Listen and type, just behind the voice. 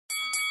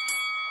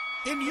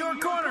In your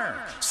corner,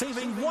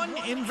 saving one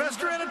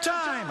investor at a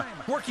time,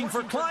 working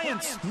for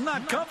clients,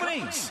 not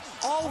companies,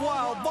 all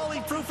while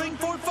bully-proofing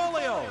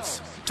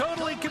portfolios.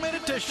 Totally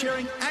committed to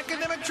sharing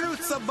academic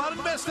truths about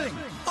investing,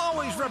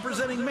 always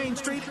representing Main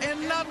Street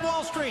and not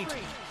Wall Street.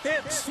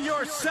 It's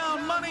your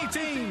Sound Money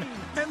team,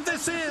 and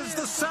this is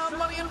the Sound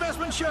Money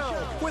Investment Show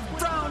with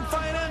Brown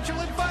Financial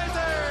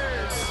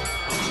Advisors.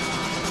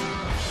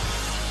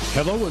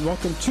 Hello and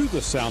welcome to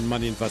the Sound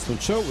Money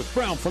Investment Show with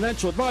Brown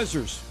Financial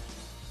Advisors.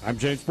 I'm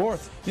James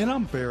Borth. And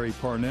I'm Barry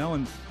Parnell.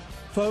 And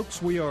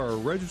folks, we are a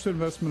registered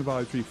investment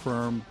advisory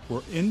firm.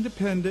 We're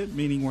independent,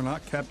 meaning we're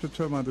not captive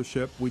to a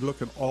mothership. We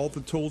look at all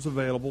the tools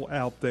available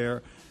out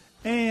there.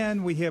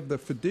 And we have the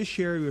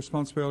fiduciary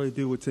responsibility to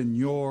do what's in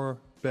your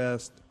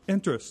best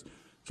interest.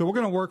 So we're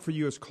going to work for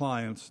you as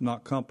clients,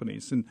 not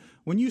companies. And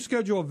when you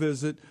schedule a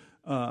visit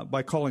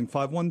by calling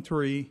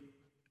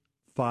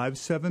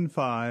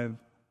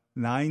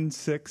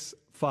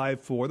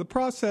 513-575-9654, the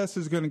process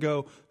is going to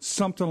go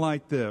something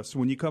like this.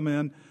 When you come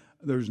in,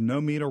 there's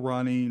no meter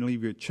running. You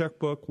leave your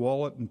checkbook,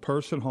 wallet, and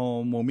purse at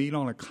home. We'll meet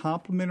on a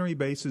complimentary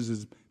basis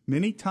as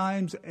many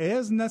times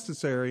as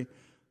necessary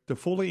to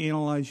fully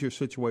analyze your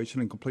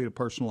situation and complete a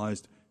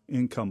personalized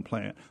income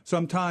plan.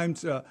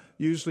 Sometimes,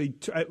 usually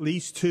at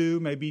least 2,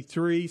 maybe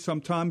 3,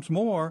 sometimes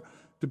more,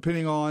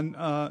 depending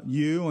on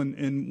you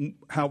and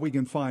how we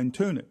can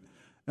fine-tune it.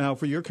 Now,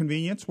 for your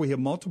convenience, we have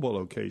multiple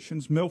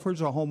locations.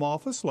 Milford's our home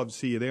office. Love to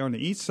see you there on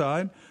the east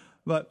side.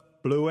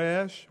 But Blue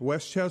Ash,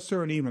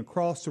 Westchester, and even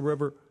across the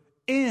river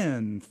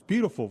in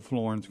beautiful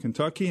Florence,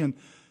 Kentucky. And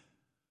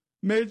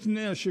imagine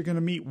this, you're going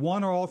to meet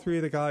one or all 3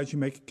 of the guys you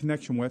make a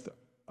connection with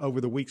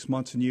over the weeks,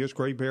 months, and years.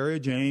 Great Barry,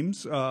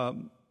 James,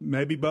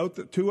 maybe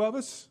both 2 of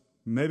us,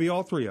 maybe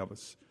all 3 of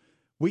us.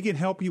 We can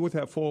help you with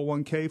that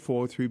 401k,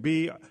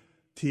 403b,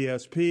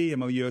 TSP,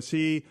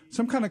 MOUSE,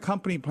 some kind of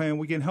company plan.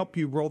 We can help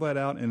you roll that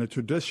out in a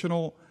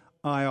traditional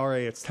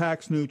IRA. It's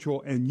tax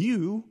neutral, and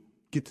you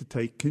get to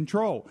take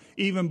control.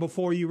 Even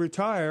before you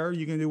retire,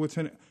 you can do what's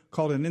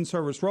called an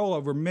in-service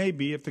rollover,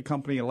 maybe if the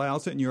company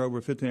allows it and you're over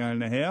 59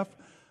 and a half.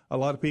 A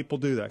lot of people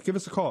do that. Give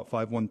us a call at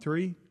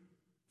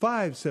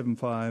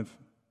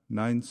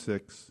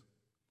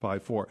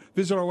 513-575-9654.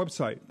 Visit our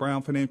website,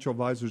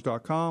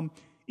 brownfinancialadvisors.com.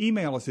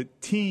 Email us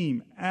at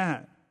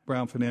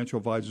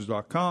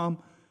team@brownfinancialadvisors.com.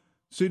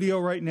 Studio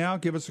right now,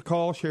 give us a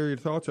call. Share your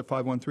thoughts at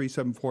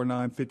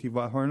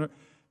 513-749-5500.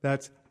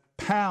 That's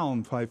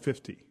pound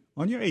 550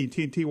 on your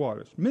AT&T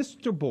Waters.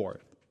 Mr.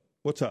 Borth,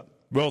 what's up?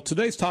 Well,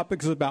 today's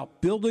topic is about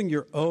building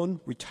your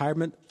own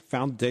retirement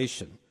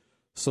foundation.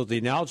 So the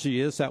analogy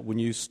is that when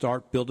you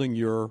start building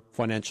your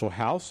financial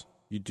house,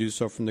 you do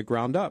so from the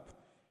ground up.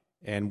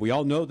 And we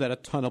all know that a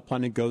ton of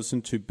planning goes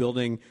into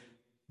building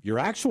your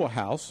actual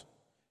house.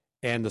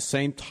 And the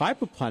same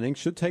type of planning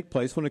should take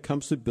place when it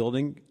comes to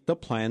building the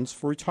plans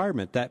for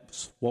retirement.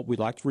 That's what we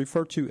like to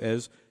refer to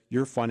as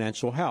your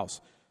financial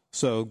house.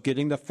 So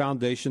getting the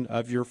foundation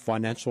of your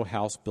financial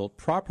house built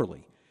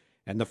properly.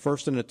 And the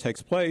first thing that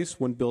takes place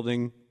when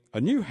building a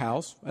new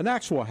house, an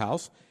actual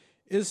house,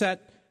 is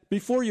that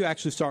before you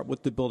actually start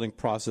with the building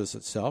process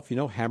itself,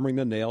 hammering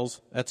the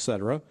nails,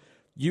 etc.,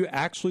 you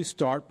actually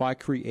start by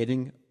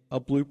creating a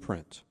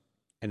blueprint.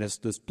 And it's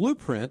this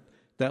blueprint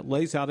that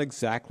lays out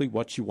exactly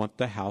what you want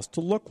the house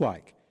to look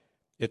like.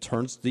 It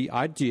turns the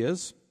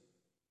ideas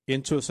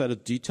into a set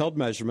of detailed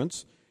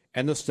measurements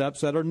and the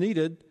steps that are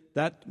needed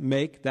that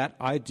make that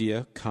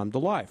idea come to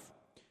life.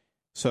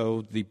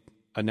 So the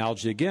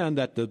analogy again,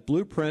 that the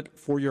blueprint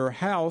for your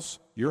house,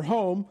 your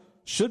home,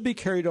 should be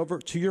carried over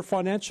to your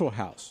financial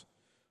house.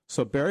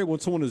 So Barry, when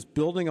someone is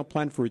building a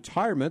plan for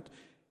retirement,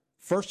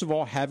 first of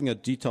all, having a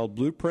detailed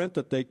blueprint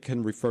that they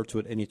can refer to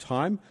at any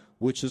time,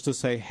 which is to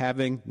say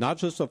having not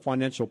just a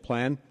financial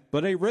plan,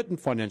 but a written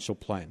financial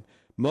plan.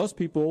 Most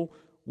people,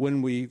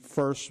 when we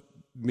first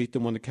meet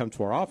them when they come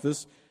to our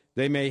office,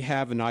 they may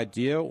have an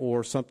idea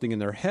or something in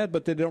their head,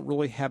 but they don't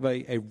really have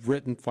a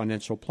written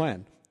financial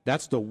plan.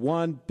 That's the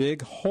one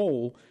big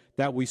hole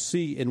that we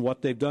see in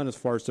what they've done as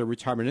far as their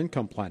retirement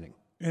income planning.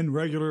 And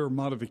regular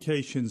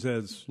modifications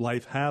as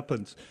life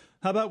happens.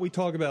 How about we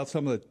talk about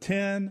some of the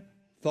 10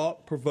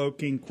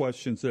 thought-provoking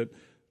questions that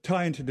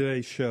tie into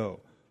today's show?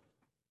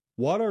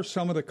 What are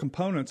some of the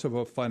components of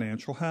a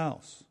financial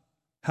house?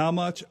 How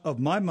much of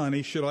my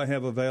money should I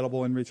have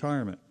available in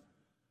retirement?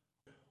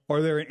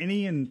 Are there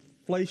any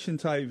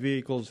inflation-type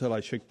vehicles that I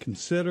should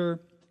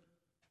consider?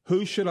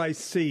 Who should I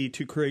see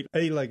to create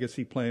a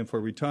legacy plan for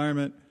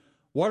retirement?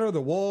 What are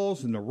the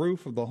walls and the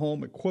roof of the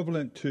home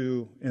equivalent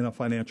to in a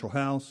financial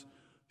house?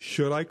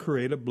 Should I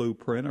create a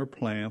blueprint or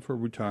plan for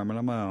retirement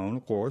on my own?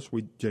 Of course,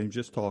 James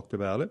just talked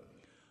about it.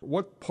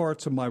 What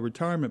parts of my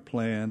retirement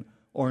plan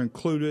are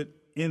included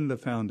in the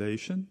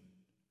foundation?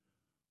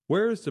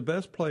 Where is the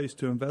best place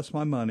to invest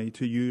my money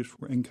to use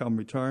for income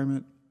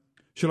retirement?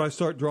 Should I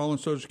start drawing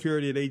Social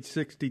Security at age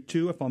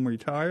 62 if I'm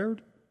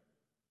retired?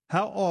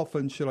 How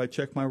often should I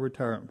check my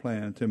retirement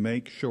plan to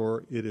make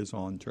sure it is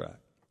on track?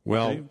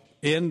 Well,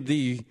 in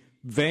the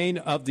vein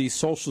of the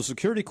Social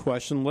Security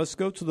question, let's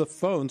go to the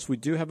phones. We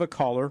do have a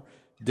caller.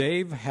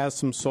 Dave has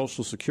some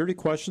Social Security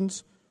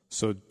questions.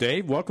 So,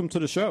 Dave, welcome to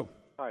the show.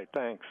 Hi,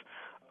 thanks.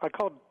 I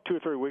called 2 or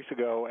 3 weeks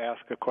ago,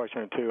 asked a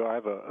question or two. I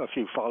have a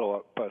few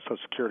follow-up Social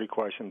Security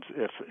questions,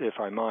 if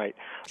I might.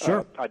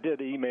 Sure. I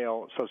did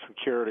email Social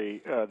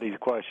Security these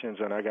questions,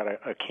 and I got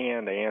a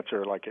canned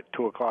answer like at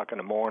 2 o'clock in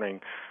the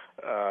morning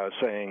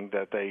saying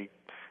that they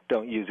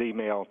don't use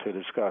email to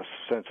discuss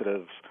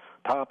sensitive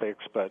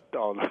topics, but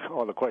all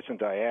the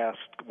questions I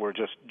asked were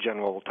just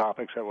general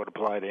topics that would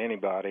apply to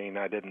anybody, and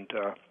I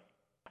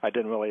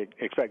didn't really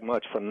expect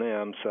much from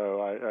them,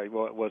 so I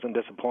wasn't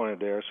disappointed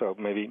there. So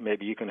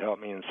maybe you can help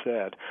me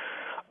instead.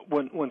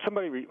 When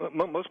somebody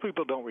most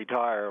people don't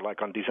retire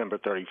like on December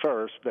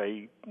 31st.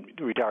 They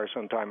retire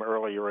sometime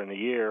earlier in the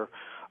year,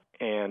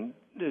 and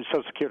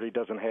Social Security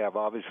doesn't have,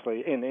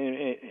 obviously, and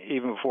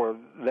even before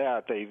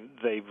that,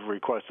 they've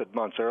requested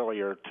months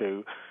earlier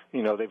to,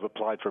 they've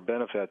applied for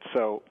benefits.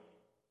 So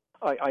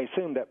I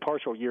assume that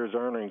partial year's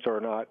earnings are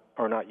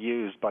not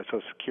used by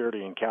Social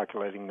Security in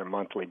calculating their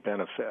monthly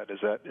benefit. Is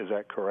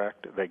that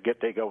correct?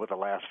 They go with the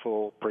last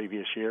full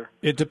previous year?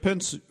 It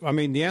depends. I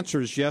mean, the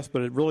answer is yes,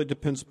 but it really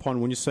depends upon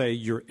when you say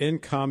your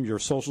income, your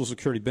Social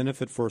Security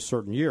benefit for a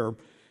certain year.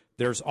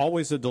 There's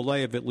always a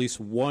delay of at least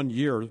 1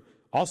 year.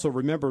 Also,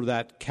 remember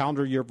that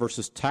calendar year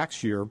versus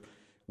tax year.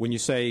 When you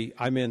say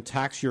I'm in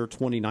tax year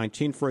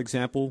 2019, for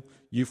example,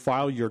 you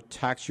file your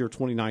tax year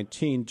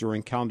 2019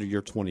 during calendar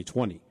year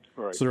 2020.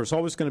 Right. So there's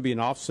always going to be an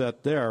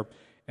offset there.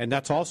 And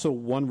that's also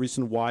one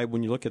reason why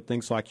when you look at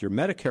things like your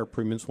Medicare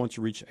premiums, once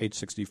you reach age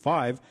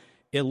 65,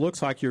 it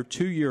looks like you're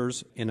 2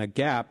 years in a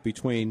gap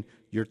between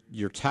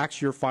your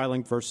tax year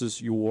filing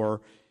versus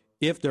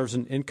if there's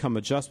an income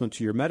adjustment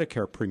to your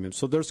Medicare premium.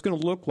 So there's going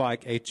to look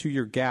like a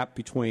 2-year gap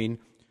between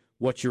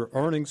what your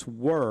earnings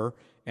were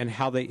and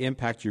how they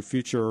impact your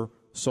future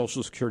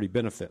Social Security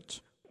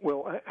benefits.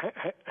 Well,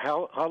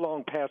 how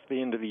long past the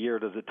end of the year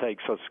does it take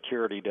Social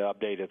Security to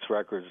update its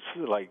records?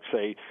 Like,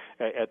 say,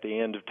 at the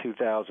end of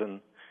 2000,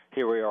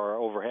 here we are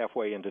over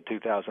halfway into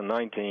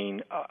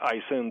 2019.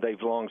 I assume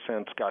they've long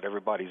since got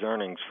everybody's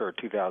earnings for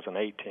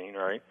 2018,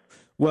 right?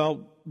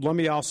 Well, let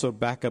me also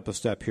back up a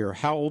step here.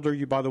 How old are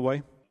you, by the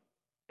way?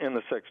 In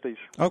the 60s.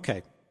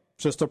 Okay,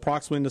 just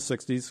approximately in the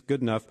 60s.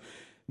 Good enough.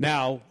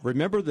 Now,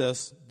 remember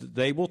this,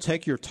 they will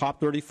take your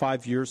top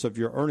 35 years of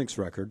your earnings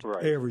record.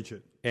 Right. Average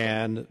it.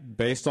 And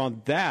based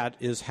on that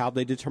is how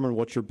they determine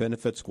what your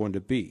benefit's going to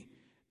be.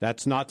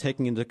 That's not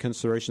taking into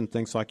consideration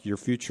things like your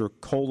future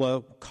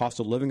COLA, cost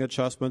of living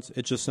adjustments.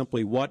 It's just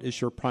simply what is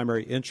your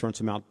primary insurance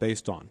amount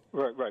based on.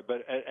 Right.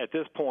 But at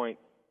this point,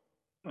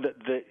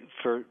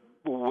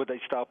 would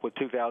they stop with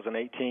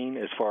 2018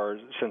 as far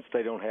as, since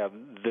they don't have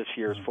this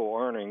year's full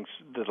earnings,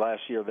 the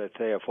last year that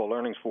they have full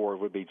earnings for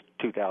would be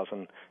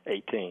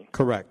 2018?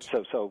 Correct.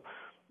 So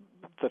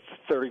the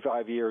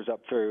 35 years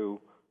up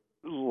through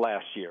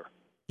last year.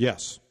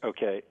 Yes.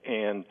 Okay.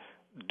 And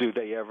do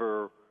they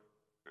ever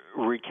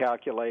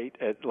recalculate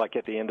at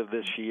the end of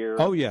this year?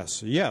 Oh,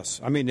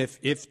 yes. I mean, if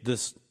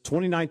this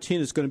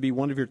 2019 is going to be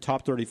one of your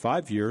top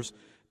 35 years,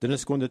 then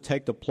it's going to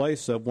take the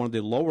place of one of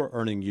the lower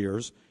earning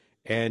years,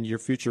 and your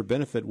future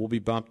benefit will be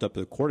bumped up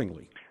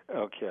accordingly.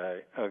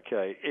 Okay.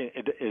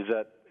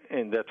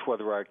 And that's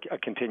whether I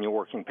continue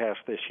working past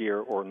this year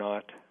or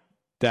not?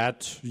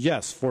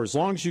 Yes, for as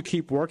long as you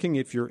keep working,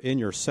 if you're in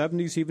your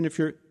 70s, even if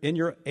you're in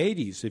your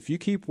 80s, if you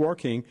keep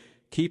working,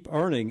 keep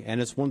earning, and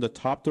it's one of the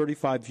top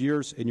 35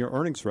 years in your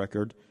earnings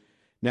record.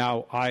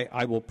 Now,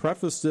 I will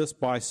preface this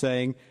by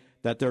saying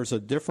that there's a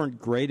different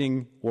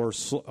grading or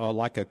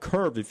like a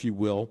curve, if you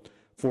will,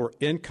 for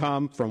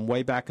income from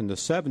way back in the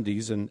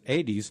 70s and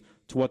 80s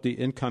to what the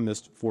income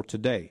is for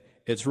today.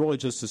 It's really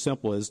just as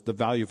simple as the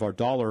value of our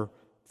dollar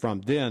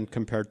from then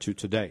compared to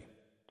today.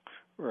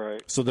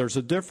 Right. So there's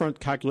a different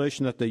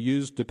calculation that they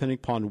use depending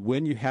upon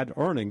when you had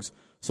earnings.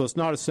 So it's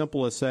not as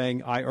simple as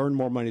saying I earned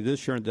more money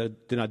this year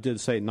than I did,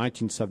 say, in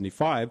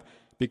 1975,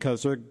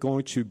 because they're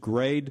going to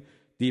grade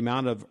the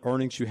amount of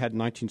earnings you had in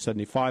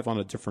 1975 on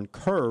a different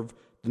curve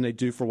than they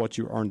do for what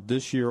you earned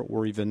this year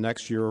or even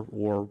next year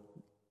or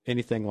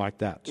anything like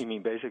that. You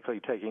mean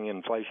basically taking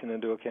inflation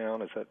into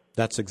account?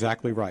 That's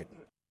exactly right.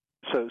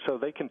 So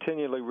they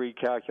continually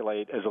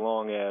recalculate as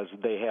long as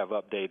they have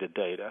updated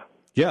data?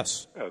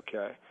 Yes.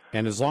 Okay.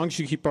 And as long as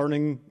you keep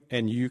earning,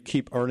 and you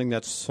keep earning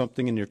that's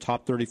something in your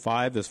top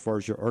 35 as far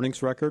as your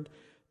earnings record,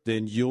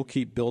 then you'll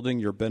keep building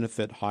your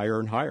benefit higher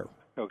and higher.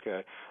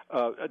 Okay.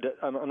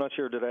 I'm not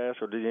sure, did I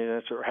ask or did you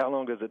answer, how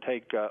long does it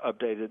take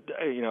updated,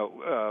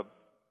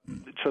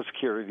 Social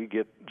Security to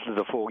get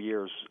the full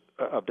year's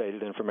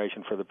updated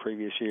information for the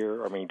previous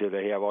year? I mean, do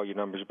they have all your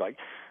numbers by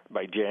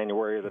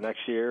January of the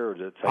next year, or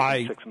does it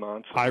take 6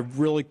 months? I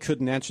really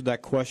couldn't answer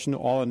that question.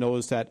 All I know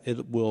is that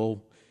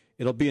it'll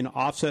be an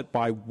offset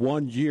by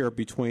 1 year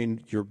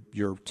between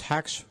your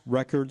tax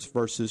records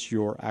versus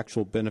your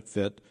actual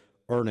benefit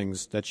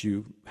earnings that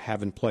you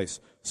have in place.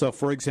 So,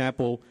 for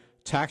example,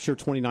 tax year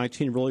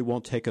 2019 really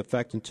won't take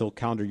effect until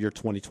calendar year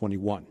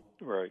 2021.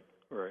 Right.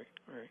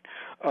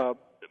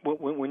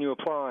 When you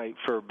apply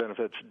for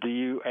benefits, do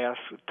you ask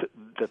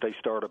that they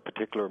start a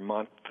particular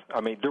month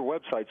I mean, their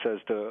website says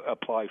to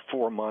apply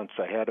 4 months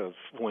ahead of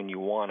when you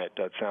want it.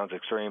 That sounds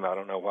extreme. I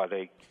don't know why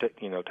they,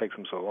 takes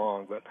them so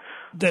long. But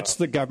that's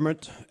the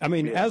government. I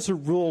mean, as a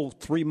rule,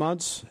 3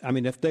 months. I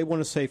mean, if they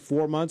want to say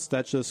 4 months,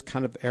 that just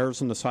kind of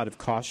errs on the side of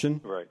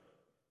caution. Right.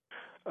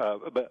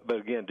 But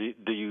again,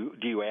 do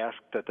you ask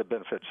that the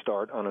benefits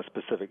start on a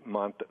specific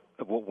month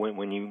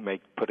when you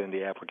put in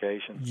the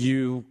application?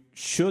 You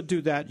should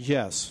do that,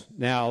 yes.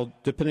 Now,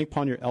 depending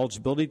upon your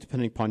eligibility,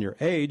 depending upon your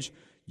age,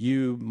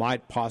 you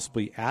might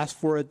possibly ask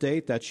for a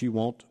date that you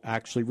won't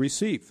actually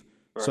receive.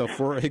 Right. So,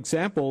 for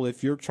example,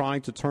 if you're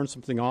trying to turn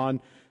something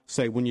on,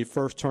 say when you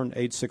first turn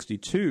age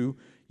 62,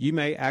 you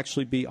may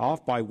actually be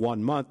off by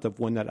 1 month of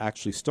when that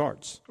actually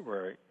starts.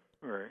 Right.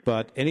 Right.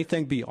 But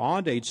anything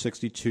beyond age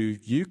 62,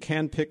 you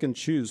can pick and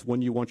choose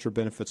when you want your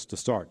benefits to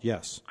start,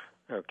 yes.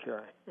 Okay.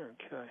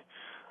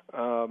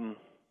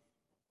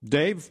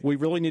 Dave, we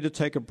really need to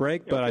take a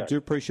break, but I do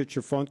appreciate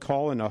your phone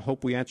call, and I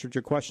hope we answered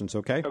your questions,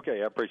 okay?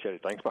 Okay, I appreciate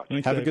it. Thanks much.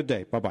 Have a good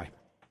day. Bye-bye.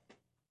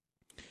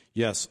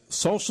 Yes,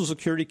 Social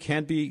Security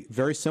can be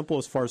very simple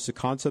as far as the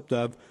concept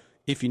of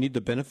if you need the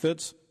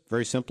benefits,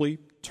 very simply,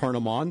 turn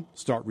them on,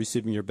 start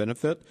receiving your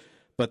benefit.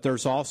 But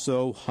there's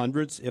also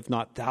hundreds, if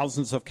not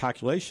thousands, of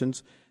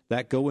calculations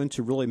that go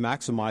into really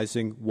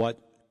maximizing what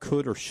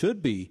could or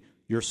should be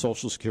your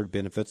Social Security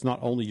benefits, not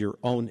only your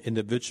own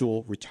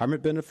individual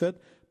retirement benefit,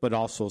 but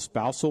also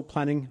spousal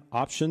planning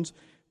options,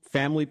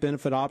 family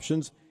benefit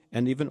options,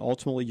 and even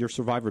ultimately your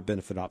survivor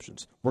benefit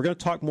options. We're going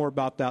to talk more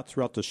about that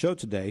throughout the show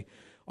today.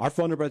 Our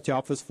phone number at the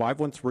office,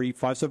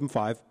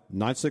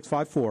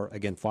 513-575-9654.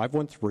 Again,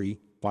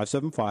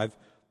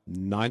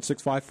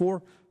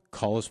 513-575-9654.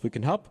 Call us, we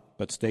can help.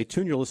 But stay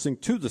tuned. You're listening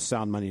to the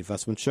Sound Money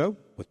Investment Show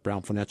with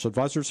Brown Financial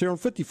Advisors here on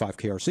 55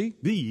 KRC.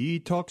 The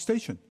Talk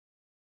Station.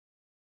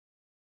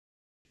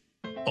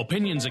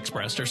 Opinions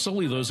expressed are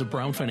solely those of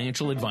Brown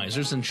Financial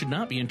Advisors and should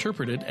not be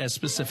interpreted as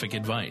specific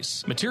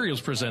advice. Materials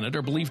presented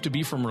are believed to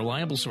be from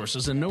reliable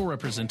sources and no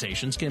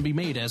representations can be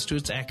made as to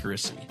its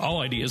accuracy.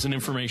 All ideas and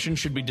information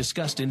should be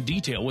discussed in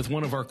detail with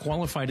one of our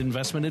qualified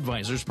investment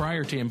advisors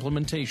prior to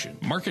implementation.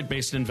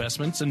 Market-based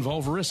investments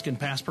involve risk and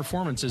past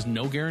performance is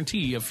no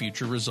guarantee of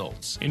future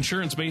results.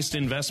 Insurance-based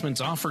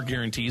investments offer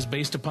guarantees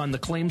based upon the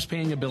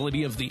claims-paying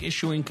ability of the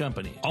issuing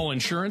company. All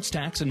insurance,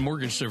 tax, and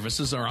mortgage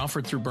services are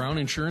offered through Brown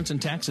Insurance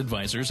and Tax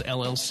Advisors,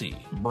 LLC.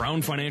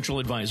 Brown Financial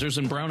Advisors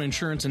and Brown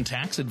Insurance and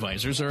Tax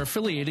Advisors are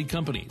affiliated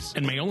companies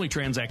and may only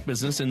transact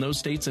business in those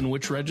states in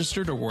which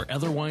registered or were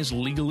otherwise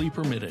legally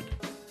permitted.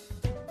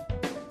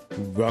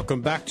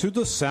 Welcome back to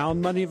the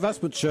Sound Money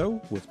Investment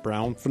Show with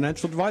Brown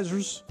Financial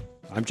Advisors.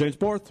 I'm James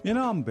Borth. And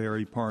I'm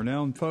Barry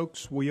Parnell. And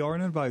folks, we are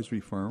an advisory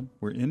firm.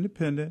 We're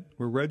independent,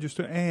 we're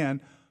registered,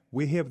 and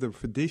we have the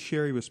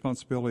fiduciary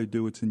responsibility to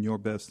do what's in your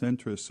best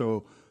interest.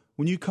 So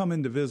when you come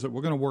in to visit,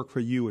 we're going to work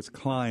for you as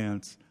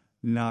clients,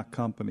 not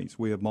companies.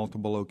 We have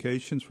multiple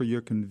locations for your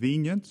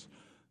convenience.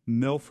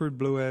 Milford,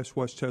 Blue Ash,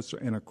 Westchester,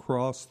 and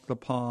across the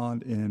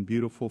pond in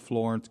beautiful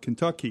Florence,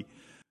 Kentucky.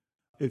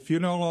 If you're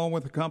no longer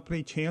with a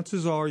company,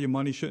 chances are your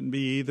money shouldn't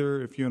be either.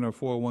 If you're in a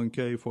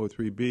 401k,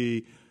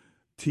 403b,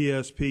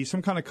 TSP,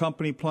 some kind of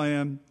company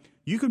plan,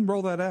 you can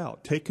roll that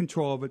out. Take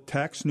control of it,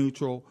 tax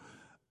neutral,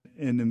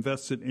 and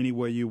invest it any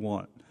way you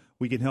want.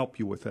 We can help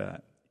you with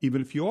that. Even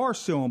if you are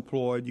still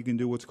employed, you can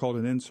do what's called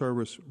an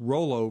in-service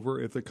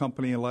rollover if the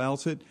company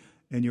allows it,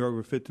 and you're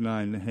over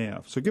 59 and a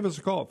half. So give us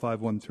a call at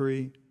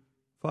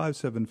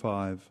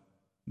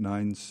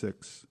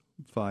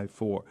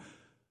 513-575-9654.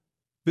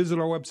 Visit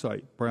our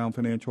website,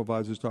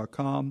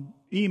 brownfinancialadvisors.com.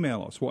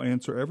 Email us. We'll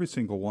answer every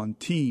single one.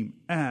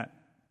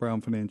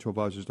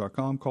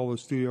 team@brownfinancialadvisors.com. Call the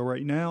studio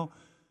right now,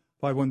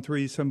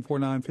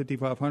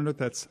 513-749-5500.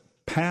 That's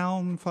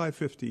pound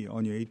 550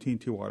 on your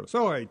AT&T wireless.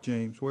 All right,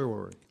 James, where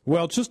were we?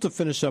 Well, just to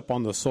finish up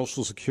on the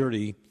Social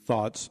Security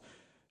thoughts,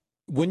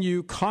 when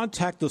you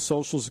contact the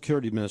Social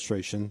Security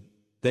Administration,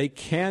 they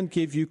can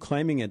give you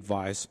claiming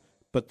advice,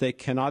 but they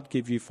cannot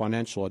give you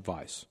financial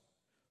advice.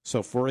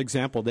 So, for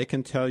example, they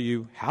can tell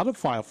you how to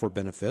file for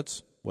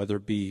benefits, whether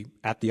it be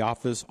at the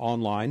office,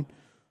 online,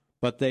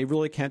 but they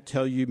really can't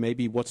tell you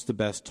maybe what's the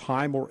best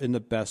time or in the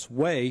best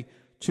way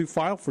to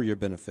file for your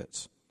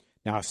benefits.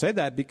 Now, I say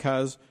that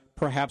because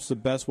perhaps the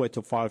best way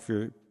to file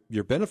for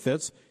your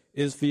benefits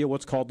is via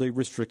what's called a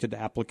restricted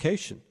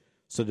application.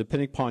 So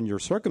depending upon your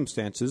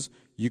circumstances,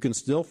 you can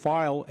still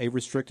file a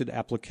restricted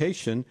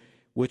application,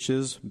 which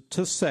is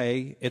to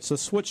say it's a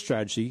switch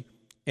strategy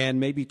and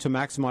maybe to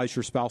maximize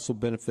your spousal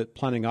benefit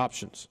planning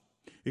options.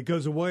 It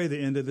goes away at the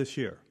end of this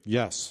year.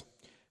 Yes.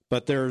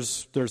 But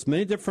there's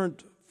many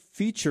different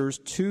features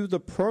to the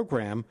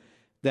program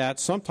that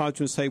sometimes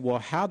we say, well,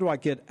 how do I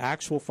get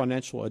actual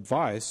financial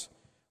advice?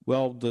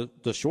 Well,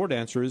 the short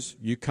answer is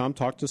you come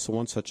talk to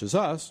someone such as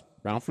us,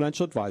 Brown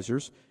Financial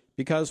Advisors,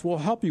 because we'll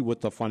help you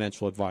with the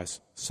financial advice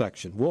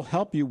section. We'll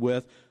help you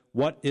with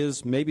what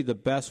is maybe the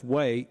best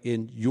way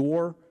in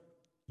your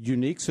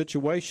unique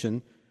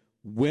situation,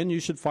 when you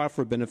should file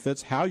for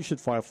benefits, how you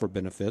should file for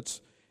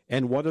benefits,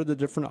 and what are the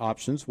different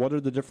options, what are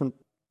the different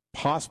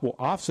possible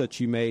offsets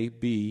you may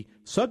be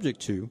subject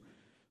to.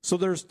 So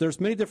there's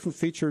many different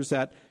features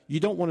that you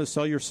don't want to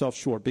sell yourself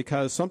short,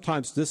 because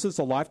sometimes this is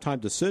a lifetime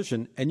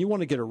decision and you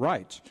want to get it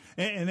right.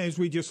 And as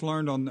we just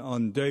learned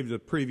on Dave, the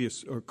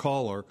previous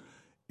caller,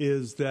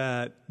 is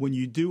that when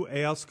you do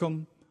ask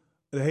them,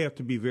 they have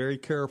to be very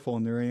careful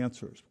in their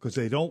answers because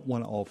they don't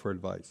want to offer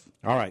advice.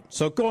 All right.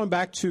 So going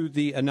back to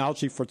the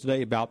analogy for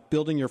today about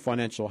building your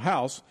financial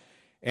house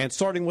and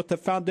starting with the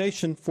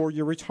foundation for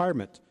your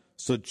retirement.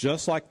 So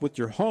just like with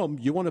your home,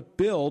 you want to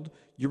build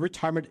your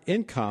retirement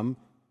income,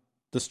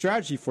 the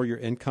strategy for your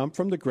income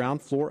from the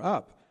ground floor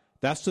up.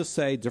 That's to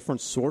say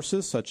different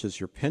sources such as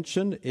your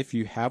pension, if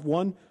you have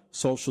one,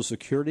 Social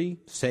Security,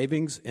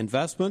 savings,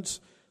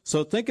 investments.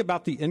 So think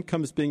about the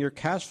income as being your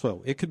cash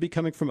flow. It could be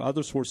coming from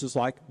other sources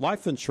like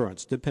life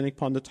insurance, depending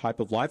upon the type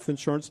of life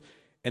insurance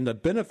and the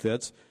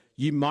benefits.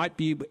 You might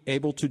be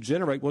able to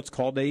generate what's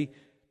called a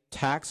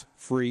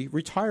tax-free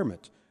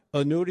retirement.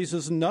 Annuities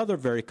is another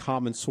very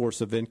common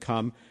source of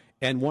income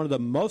and one of the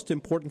most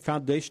important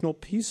foundational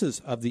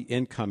pieces of the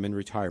income in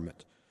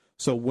retirement.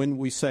 So when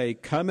we say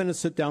come in and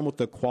sit down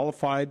with a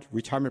qualified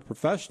retirement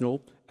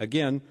professional,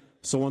 again,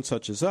 someone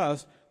such as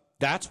us,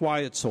 that's why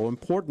it's so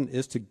important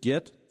is to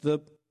get the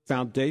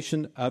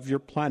foundation of your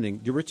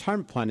planning, your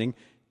retirement planning,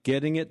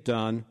 getting it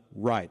done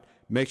right.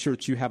 Make sure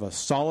that you have a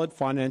solid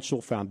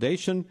financial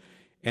foundation.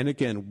 And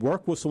again,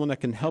 work with someone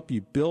that can help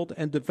you build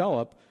and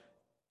develop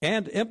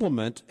and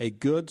implement a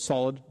good,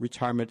 solid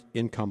retirement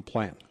income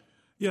plan.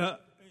 Yeah,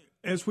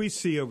 as we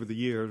see over the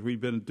years, we've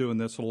been doing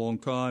this a long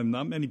time.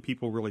 Not many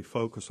people really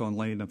focus on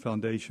laying a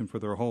foundation for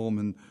their home.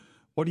 And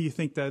what do you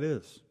think that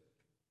is?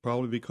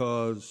 Probably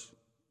because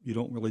you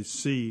don't really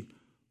see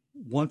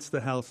once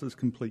the house is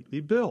completely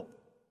built.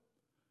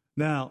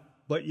 Now,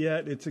 but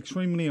yet it's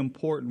extremely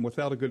important.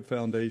 Without a good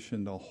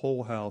foundation, the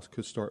whole house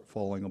could start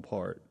falling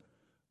apart.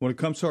 When it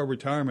comes to our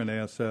retirement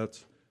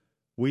assets,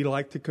 we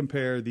like to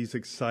compare these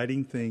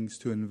exciting things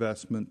to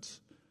investments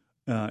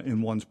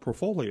in one's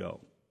portfolio.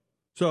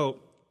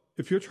 So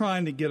if you're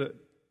trying to get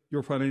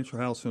your financial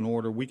house in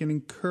order, we can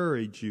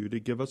encourage you to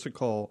give us a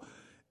call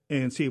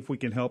and see if we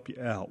can help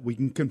you out. We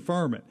can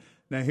confirm it.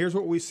 Now, here's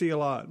what we see a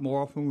lot,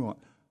 more often than we want.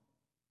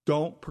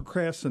 Don't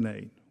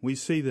procrastinate. We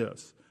see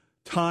this.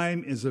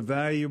 Time is a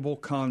valuable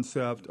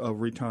concept of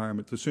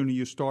retirement. The sooner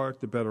you start,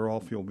 the better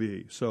off you'll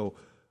be. So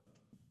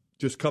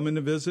just come in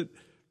to visit.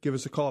 Give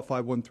us a call at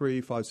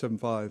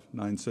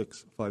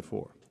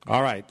 513-575-9654.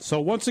 All right. So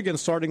once again,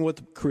 starting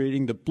with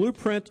creating the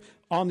blueprint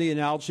on the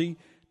analogy,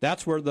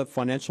 that's where the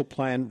financial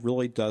plan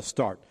really does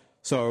start.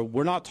 So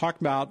we're not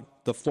talking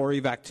about the flurry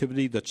of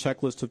activity, the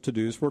checklist of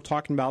to-dos. We're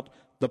talking about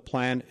the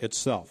plan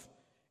itself,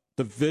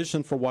 the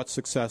vision for what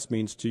success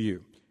means to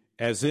you,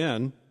 as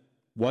in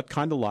what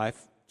kind of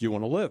life do you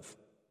want to live?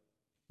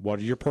 What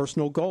are your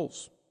personal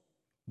goals?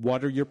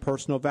 What are your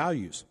personal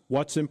values?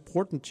 What's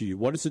important to you?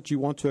 What is it you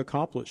want to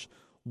accomplish?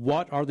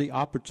 What are the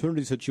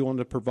opportunities that you want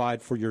to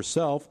provide for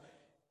yourself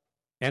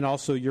and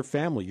also your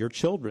family, your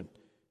children,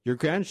 your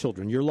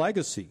grandchildren, your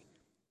legacy?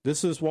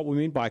 This is what we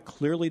mean by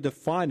clearly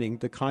defining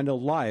the kind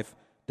of life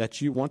that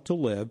you want to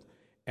live,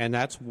 and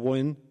that's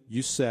when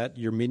you set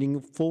your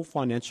meaningful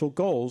financial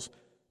goals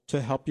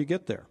to help you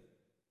get there.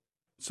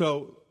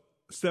 So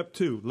step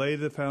 2, lay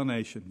the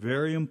foundation.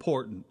 Very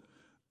important.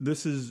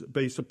 This is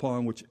based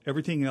upon which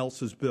everything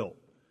else is built.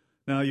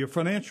 Now, your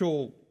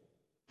financial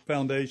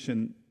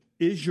foundation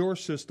is your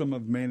system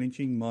of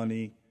managing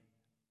money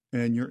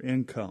and your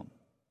income.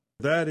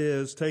 That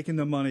is taking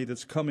the money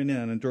that's coming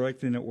in and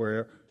directing it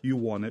where you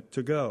want it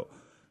to go.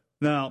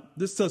 Now,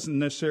 this doesn't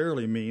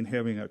necessarily mean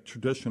having a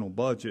traditional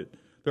budget.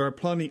 There are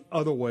plenty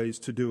other ways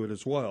to do it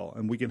as well,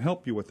 and we can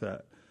help you with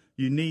that.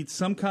 You need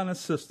some kind of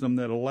system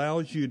that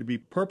allows you to be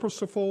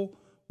purposeful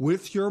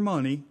with your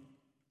money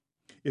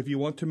if you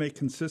want to make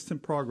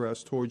consistent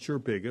progress towards your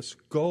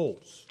biggest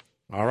goals.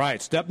 All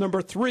right. Step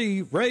number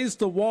 3, raise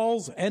the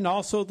walls and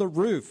also the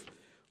roof.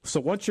 So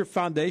once your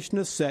foundation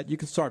is set, you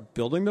can start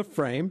building the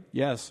frame.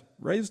 Yes,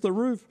 raise the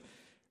roof.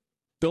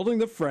 Building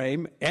the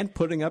frame and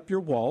putting up your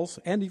walls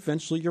and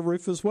eventually your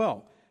roof as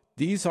well.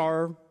 These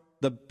are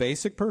the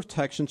basic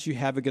protections you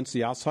have against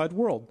the outside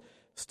world.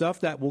 Stuff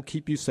that will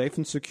keep you safe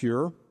and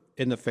secure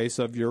in the face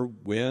of your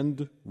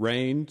wind,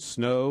 rain,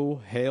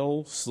 snow,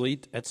 hail,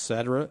 sleet,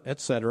 etc.,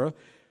 etc.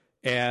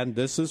 And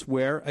this is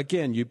where,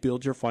 again, you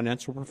build your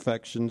financial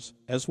protections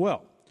as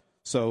well.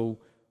 So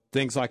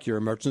things like your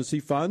emergency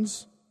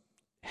funds,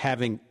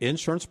 having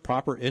insurance,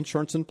 proper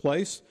insurance in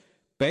place,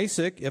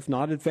 basic, if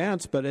not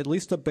advanced, but at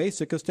least a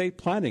basic estate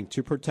planning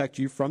to protect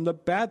you from the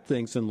bad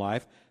things in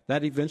life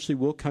that eventually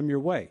will come your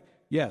way.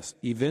 Yes,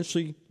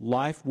 eventually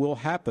life will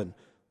happen.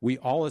 We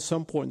all at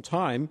some point in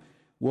time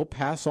will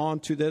pass on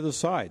to the other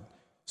side.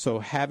 So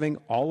having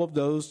all of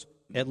those,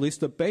 at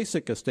least the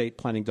basic estate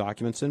planning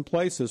documents in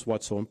place is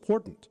what's so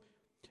important.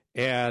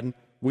 And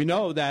we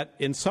know that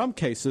in some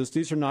cases,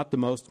 these are not the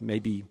most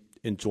maybe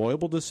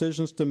enjoyable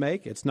decisions to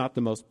make. It's not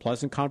the most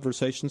pleasant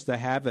conversations to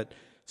have at,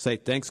 say,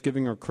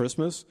 Thanksgiving or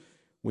Christmas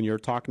when you're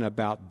talking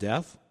about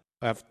death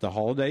after the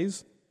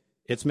holidays.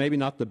 It's maybe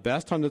not the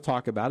best time to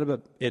talk about it,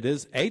 but it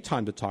is a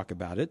time to talk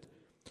about it.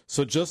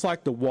 So just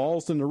like the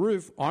walls and the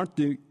roof aren't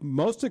the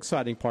most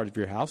exciting part of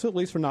your house, at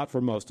least not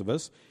for most of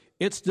us,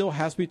 it still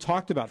has to be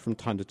talked about from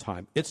time to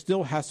time. It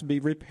still has to be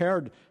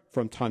repaired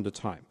from time to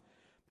time.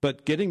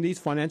 But getting these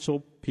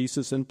financial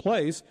pieces in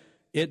place,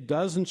 it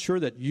does ensure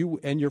that you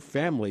and your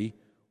family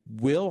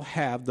will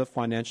have the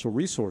financial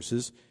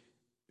resources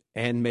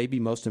and maybe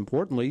most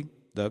importantly,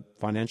 the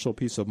financial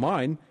peace of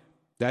mind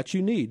that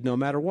you need no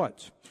matter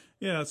what.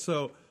 Yeah,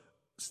 so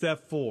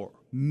step 4,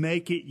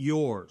 make it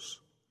yours.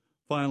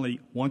 Finally,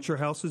 once your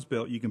house is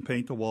built, you can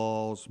paint the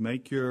walls,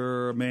 make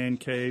your man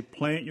cave,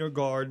 plant your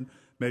garden,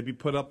 maybe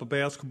put up a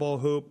basketball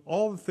hoop,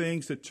 all the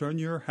things that turn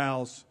your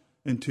house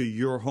into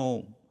your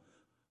home.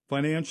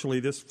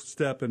 Financially, this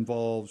step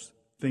involves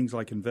things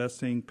like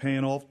investing,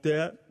 paying off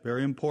debt,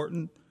 very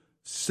important,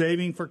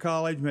 saving for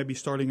college, maybe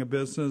starting a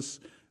business,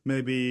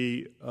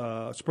 maybe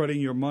spreading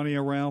your money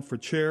around for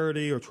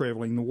charity or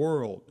traveling the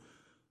world.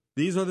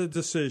 These are the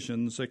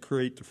decisions that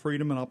create the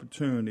freedom and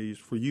opportunities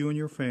for you and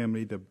your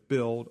family to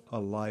build a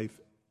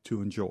life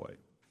to enjoy.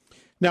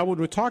 Now, when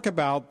we talk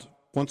about,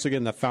 once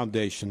again, the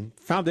foundation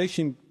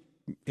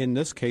in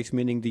this case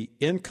meaning the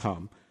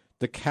income,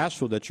 the cash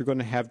flow that you're going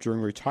to have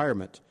during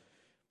retirement,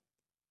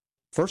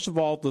 first of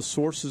all, the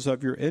sources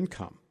of your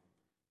income.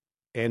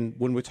 And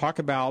when we talk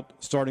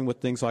about starting with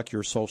things like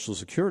your Social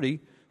Security,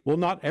 well,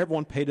 not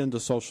everyone paid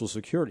into Social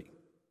Security.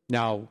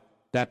 Now,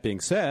 that being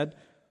said,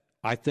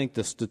 I think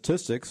the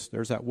statistics,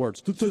 there's that word,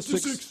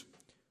 statistics.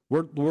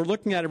 We're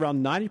looking at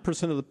around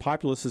 90% of the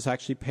populace is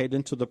actually paid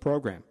into the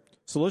program.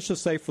 So let's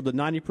just say for the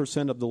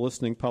 90% of the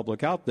listening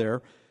public out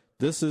there,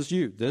 this is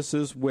you. This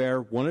is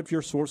where one of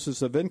your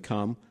sources of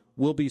income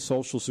will be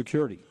Social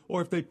Security.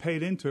 Or if they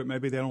paid into it,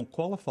 maybe they don't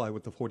qualify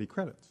with the 40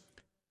 credits.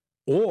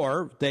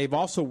 Or they've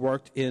also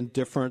worked in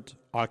different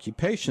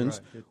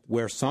occupations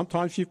where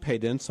sometimes you've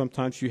paid in,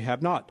 sometimes you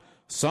have not.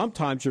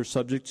 Sometimes you're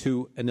subject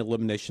to an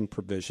elimination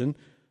provision,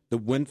 the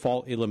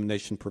windfall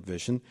elimination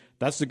provision.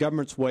 That's the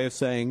government's way of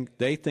saying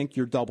they think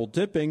you're double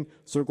dipping,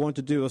 so they're going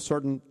to do a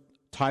certain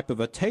type of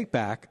a take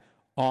back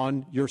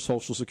on your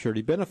Social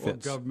Security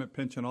benefits. Or government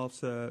pension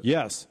offset.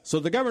 Yes. So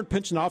the government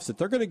pension offset,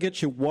 they're going to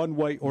get you one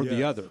way or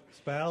the other.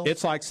 Spouse.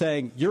 It's like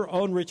saying your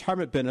own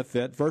retirement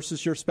benefit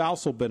versus your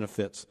spousal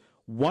benefits.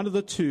 One of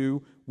the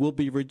two will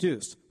be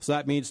reduced. So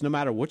that means no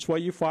matter which way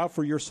you file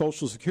for your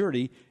Social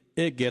Security,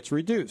 it gets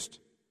reduced.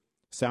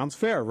 Sounds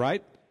fair,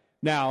 right?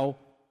 Now,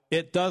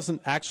 it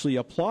doesn't actually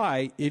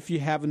apply if you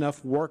have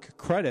enough work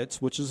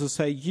credits, which is to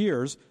say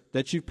years,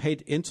 that you've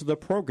paid into the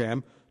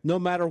program no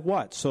matter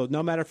what. So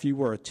no matter if you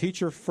were a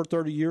teacher for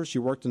 30 years,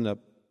 you worked in the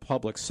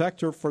public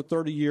sector for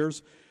 30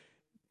 years,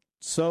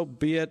 so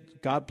be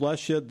it, God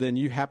bless you, then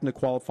you happen to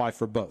qualify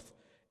for both.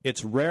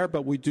 It's rare,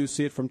 but we do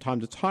see it from time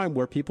to time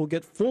where people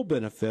get full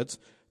benefits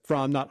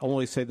from not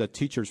only, say, the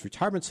teacher's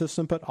retirement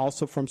system, but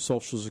also from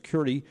Social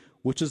Security,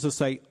 which is to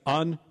say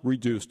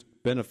unreduced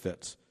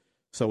benefits.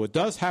 So it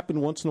does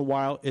happen once in a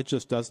while. It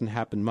just doesn't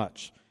happen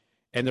much.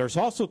 And there's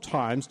also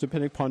times,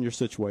 depending upon your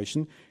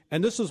situation,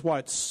 and this is why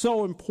it's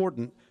so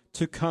important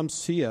to come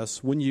see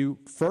us when you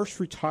first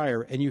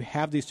retire and you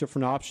have these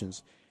different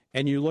options,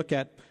 and you look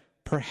at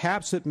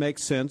perhaps it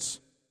makes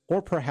sense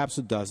or perhaps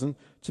it doesn't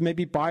to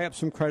maybe buy up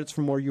some credits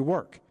from where you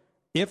work,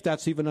 if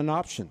that's even an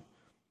option.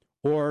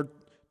 Or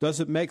does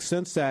it make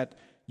sense that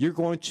you're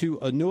going to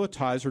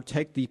annuitize or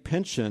take the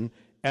pension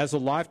as a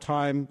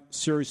lifetime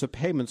series of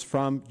payments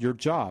from your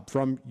job,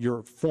 from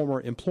your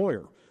former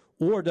employer?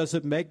 Or does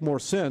it make more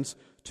sense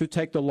to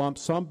take the lump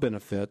sum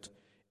benefit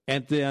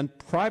and then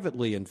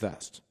privately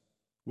invest?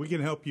 We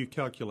can help you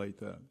calculate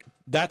that.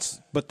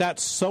 But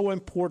that's so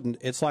important.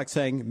 It's like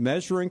saying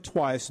measuring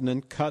twice and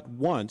then cut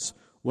once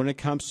when it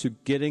comes to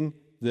getting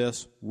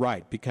this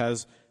right,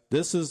 because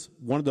this is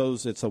one of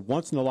those, it's a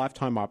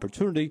once-in-a-lifetime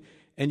opportunity,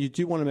 and you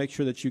do want to make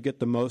sure that you get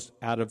the most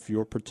out of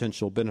your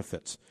potential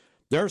benefits.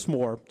 There's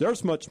more.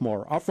 There's much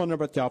more. Our phone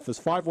number at the office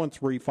is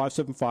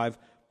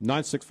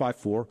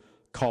 513-575-9654.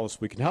 Call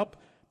us. We can help.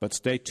 But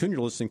stay tuned.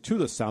 You're listening to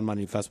the Sound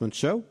Money Investment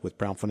Show with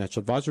Brown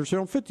Financial Advisors here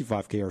on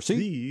 55 KRC.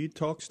 The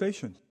talk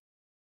station.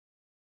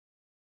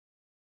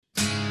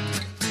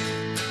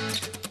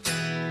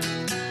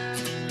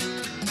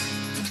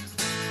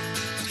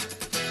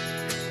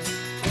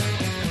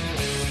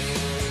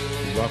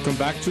 Welcome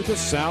back to the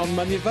Sound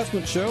Money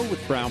Investment Show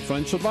with Brown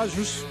Financial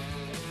Advisors.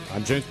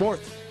 I'm James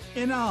Borth.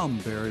 And I'm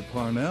Barry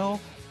Parnell.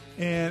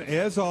 And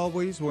as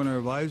always, we're an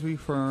advisory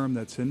firm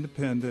that's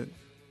independent,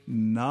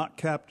 not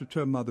captive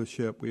to a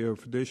mothership. We have a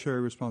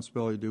fiduciary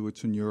responsibility to do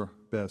what's in your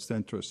best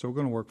interest. So we're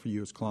going to work for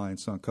you as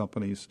clients, not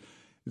companies.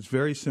 It's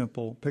very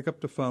simple. Pick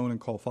up the phone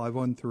and call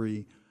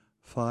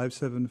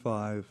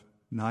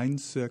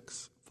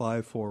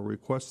 513-575-9654.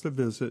 Request a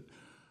visit.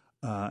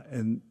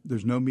 And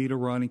there's no meter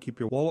running. Keep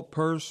your wallet,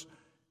 purse,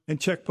 and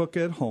checkbook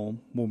at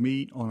home. We'll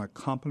meet on a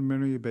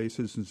complimentary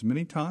basis as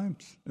many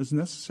times as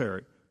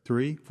necessary.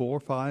 3, 4,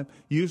 5.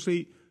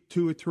 Usually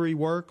 2 or 3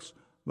 works,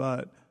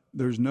 but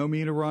there's no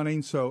meter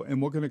running.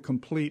 And we're going to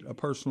complete a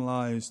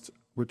personalized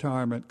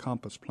retirement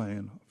compass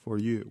plan for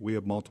you. We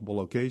have multiple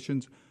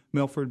locations: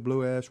 Milford,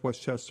 Blue Ash,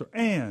 Westchester,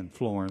 and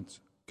Florence,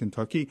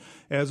 Kentucky.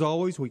 As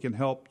always, we can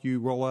help you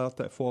roll out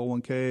that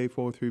 401k,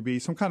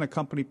 403b, some kind of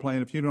company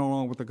plan if you're no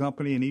longer with the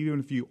company. And even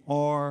if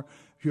you're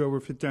over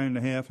 59 and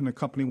a half and the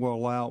company will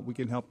allow, we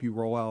can help you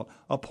roll out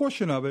a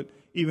portion of it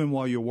even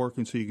while you're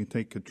working so you can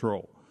take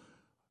control.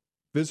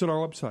 Visit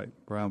our website,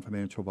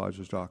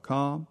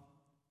 brownfinancialadvisors.com.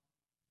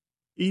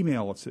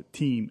 Email us at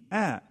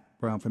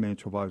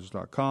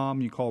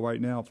team@brownfinancialadvisors.com. You call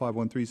right now,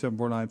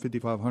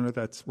 513-749-5500.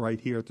 That's right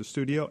here at the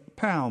studio,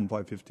 pound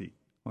 550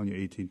 on your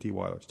AT&T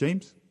wireless.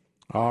 James?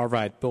 All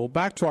right, Bill,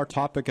 back to our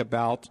topic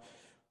about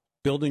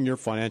building your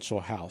financial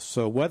house.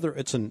 So whether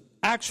it's an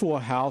actual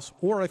house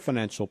or a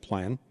financial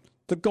plan,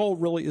 the goal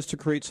really is to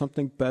create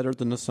something better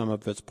than the sum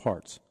of its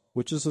parts,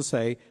 which is to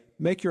say,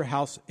 make your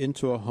house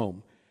into a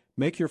home.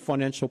 Make your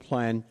financial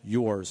plan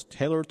yours,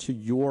 tailored to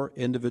your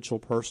individual,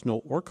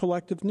 personal, or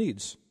collective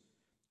needs.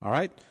 All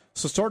right?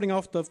 So starting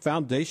off the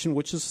foundation,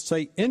 which is to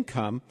say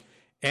income,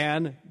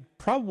 and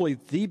probably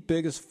the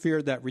biggest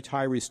fear that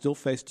retirees still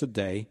face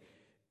today,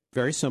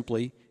 very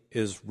simply,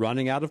 is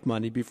running out of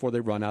money before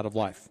they run out of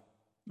life.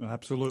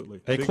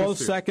 Absolutely. A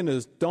close second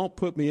is don't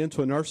put me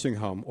into a nursing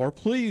home, or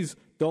please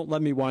don't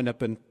let me wind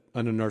up in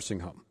a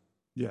nursing home.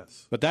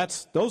 Yes. But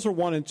those are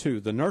 1 and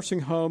 2, the nursing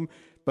home,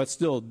 but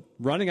still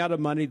running out of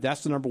money,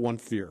 that's the number one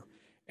fear.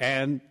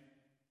 And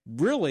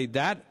really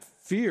that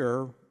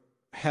fear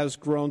has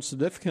grown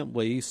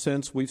significantly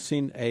since we've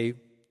seen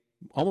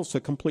almost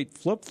a complete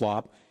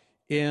flip-flop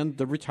in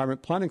the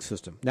retirement planning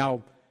system.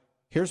 Now,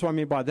 here's what I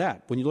mean by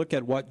that. When you look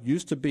at what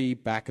used to be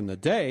back in the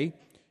day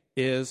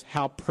is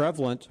how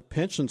prevalent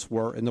pensions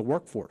were in the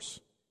workforce.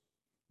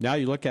 Now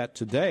you look at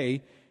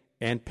today,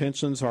 and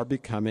pensions are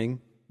becoming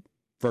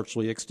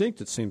virtually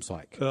extinct, it seems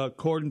like.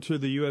 According to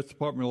the U.S.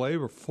 Department of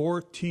Labor,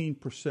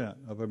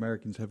 14% of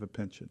Americans have a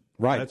pension.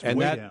 Right, That's and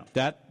way down.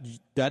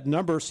 that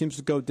number seems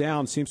to go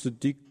down, seems to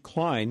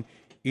decline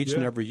each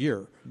and every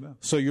year. Yeah.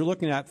 So you're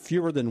looking at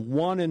fewer than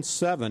 1 in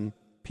 7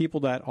 people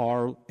that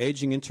are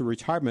aging into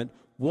retirement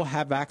will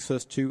have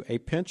access to a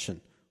pension,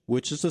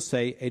 which is to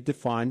say a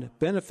defined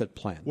benefit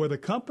plan. Where the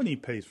company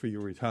pays for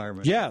your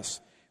retirement.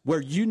 Yes,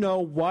 where you know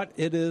what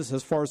it is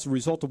as far as the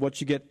result of what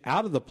you get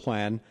out of the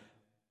plan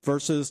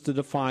versus the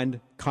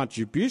defined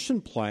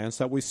contribution plans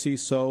that we see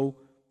so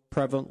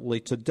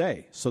prevalently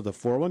today. So the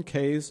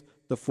 401ks,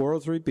 the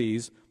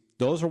 403bs,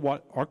 those are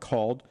what are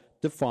called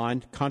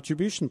defined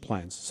contribution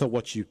plans. So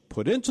what you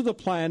put into the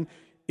plan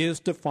is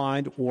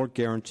defined or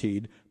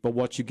guaranteed, but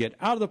what you get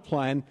out of the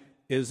plan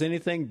is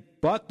anything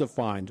but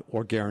defined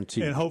or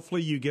guaranteed. And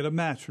hopefully you get a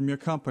match from your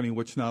company,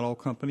 which not all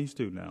companies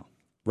do now.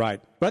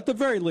 Right. But at the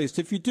very least,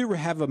 if you do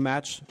have a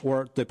match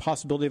or the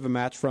possibility of a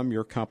match from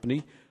your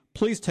company,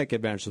 please take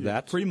advantage of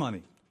that. Free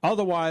money.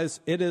 Otherwise,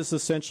 it is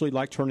essentially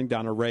like turning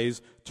down a raise,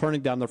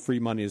 turning down the free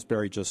money, as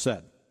Barry just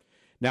said.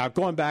 Now,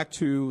 going back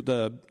to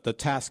the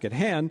task at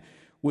hand,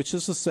 which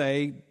is to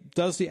say,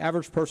 does the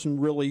average person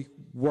really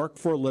work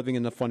for a living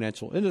in the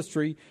financial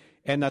industry?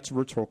 And that's a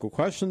rhetorical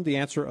question. The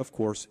answer, of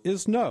course,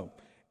 is no.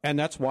 And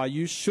that's why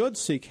you should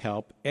seek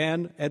help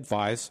and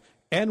advice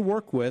and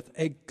work with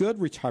a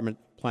good retirement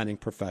planning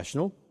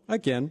professional,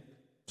 again,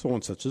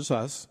 someone such as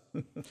us,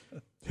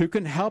 who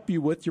can help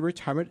you with your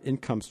retirement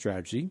income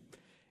strategy,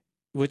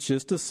 which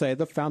is to say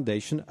the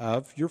foundation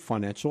of your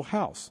financial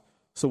house.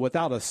 So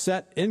without a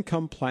set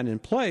income plan in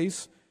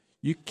place,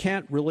 you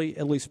can't really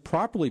at least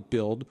properly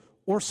build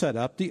or set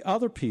up the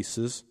other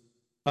pieces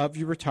of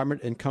your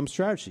retirement income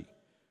strategy.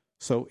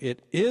 So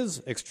it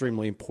is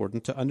extremely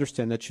important to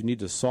understand that you need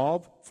to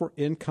solve for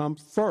income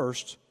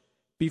first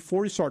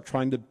before you start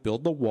trying to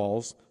build the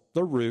walls,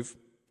 the roof,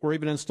 or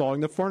even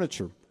installing the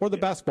furniture or the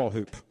basketball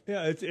hoop.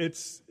 Yeah,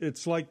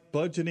 it's like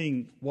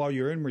budgeting while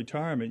you're in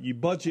retirement. You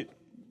budget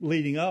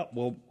leading up,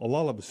 well, a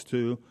lot of us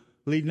do,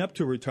 leading up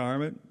to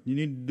retirement. You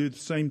need to do the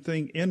same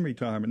thing in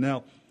retirement.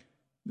 Now,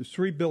 there's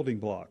 3 building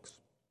blocks.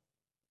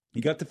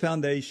 You got the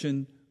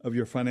foundation of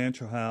your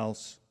financial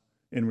house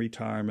in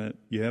retirement.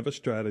 You have a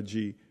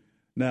strategy.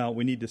 Now,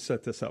 we need to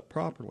set this up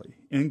properly.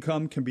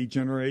 Income can be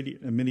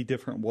generated in many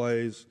different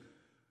ways.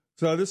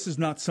 So this is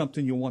not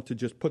something you want to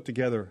just put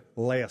together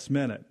last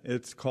minute.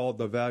 It's called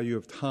the value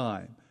of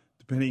time.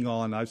 Depending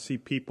on, I see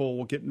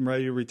people getting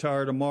ready to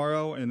retire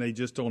tomorrow and they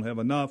just don't have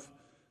enough.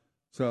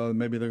 So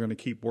maybe they're going to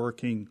keep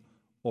working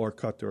or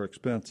cut their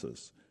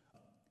expenses.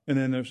 And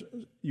then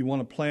you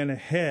want to plan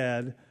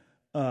ahead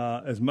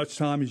as much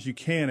time as you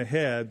can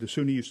ahead. The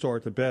sooner you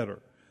start, the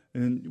better.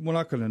 And we're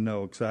not going to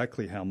know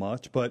exactly how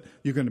much, but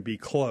you're going to be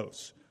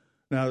close.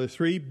 Now, the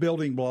 3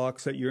 building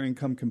blocks that your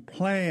income can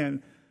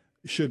plan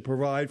should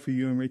provide for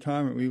you in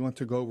retirement. We want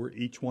to go over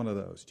each one of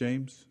those.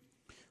 James?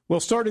 Well,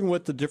 starting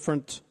with the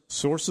different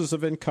sources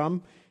of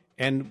income,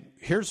 and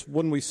here's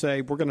when we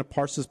say we're going to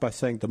parse this by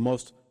saying the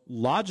most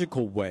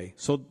logical way.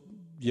 So,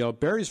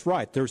 Barry's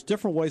right. There's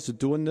different ways of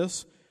doing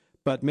this,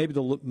 but maybe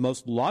the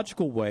most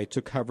logical way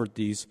to cover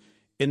these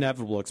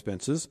inevitable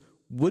expenses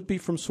would be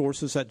from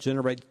sources that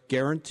generate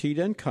guaranteed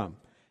income.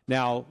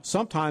 Now,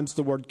 sometimes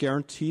the word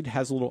guaranteed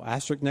has a little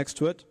asterisk next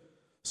to it,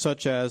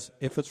 such as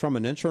if it's from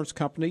an insurance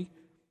company.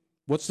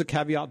 What's the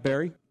caveat,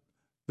 Barry?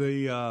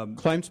 The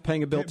claims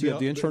paying ability of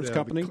the insurance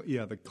company.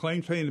 The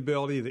claims paying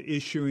ability of the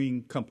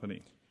issuing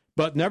company.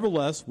 But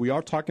nevertheless, we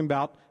are talking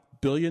about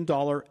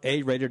billion-dollar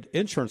A-rated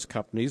insurance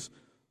companies,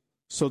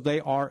 so they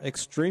are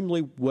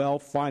extremely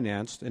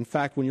well-financed. In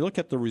fact, when you look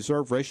at the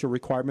reserve ratio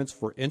requirements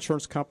for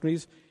insurance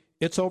companies,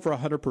 it's over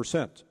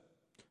 100%.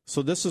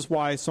 So this is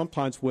why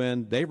sometimes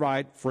when they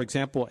write, for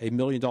example, $1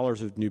 million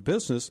of new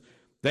business,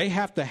 they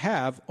have to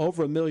have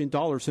over $1 million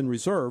in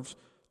reserves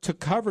to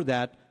cover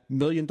that $1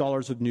 million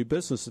of new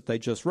business that they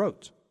just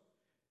wrote.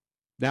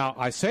 Now,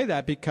 I say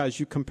that because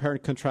you compare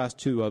and contrast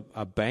to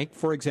a bank,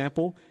 for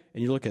example,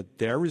 and you look at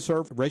their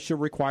reserve ratio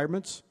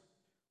requirements,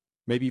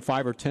 maybe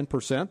 5 or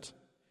 10%.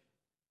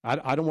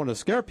 I don't want to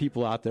scare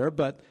people out there,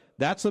 but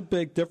that's a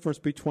big difference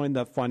between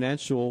the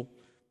financial,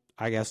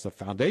 I guess the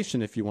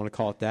foundation, if you want to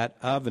call it that,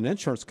 of an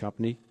insurance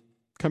company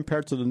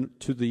compared to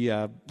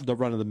the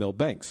run-of-the-mill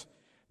banks.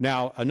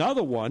 Now,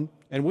 another one,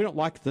 and we don't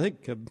like to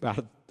think about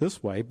it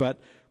this way, but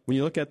when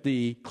you look at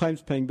the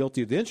claims paying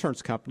ability of the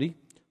insurance company,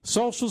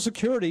 Social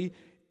Security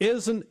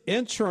is an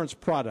insurance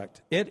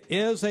product. It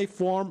is a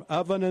form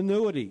of an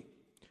annuity.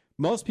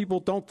 Most people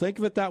don't think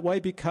of it that way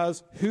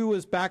because who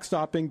is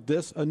backstopping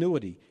this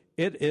annuity?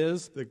 It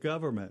is the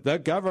government. The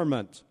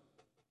government.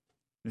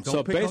 And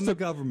don't pick on the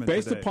government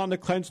based today. upon the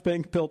claims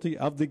paying ability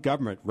of the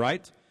government,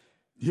 right?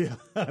 Yeah,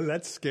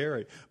 that's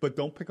scary. But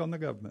don't pick on the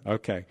government.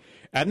 Okay.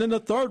 And then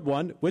the third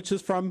one, which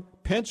is from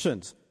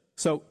pensions.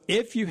 So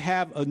if you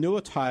have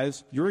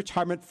annuitized your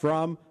retirement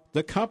from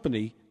the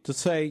company to,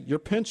 say, your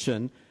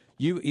pension,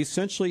 you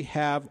essentially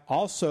have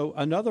also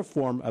another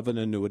form of an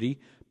annuity,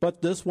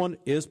 but this one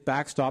is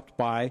backstopped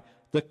by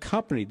the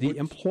company, the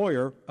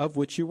employer of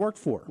which you work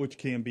for. Which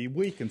can be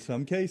weak in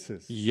some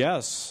cases.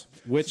 Yes,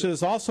 which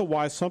is also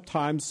why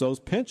sometimes those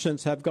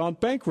pensions have gone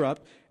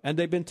bankrupt and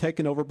they've been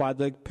taken over by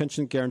the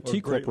Pension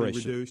Guarantee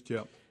Corporation. Reduced,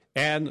 yeah.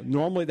 And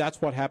normally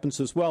that's what happens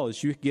as well,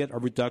 is you get a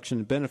reduction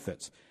in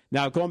benefits.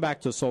 Now, going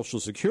back to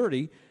Social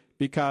Security,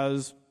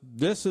 because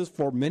this is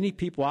for many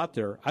people out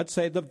there, I'd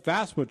say the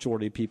vast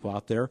majority of people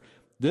out there,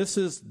 this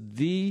is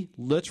the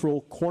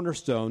literal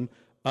cornerstone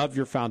of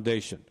your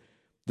foundation.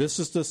 This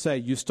is to say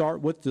you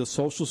start with the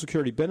Social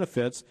Security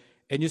benefits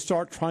and you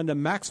start trying to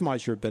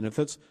maximize your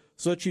benefits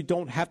so that you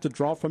don't have to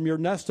draw from your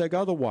nest egg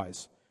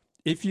otherwise.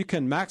 If you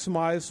can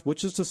maximize,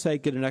 which is to say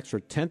get an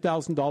extra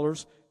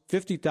 $10,000,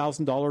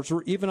 $50,000,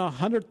 or even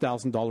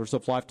 $100,000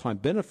 of lifetime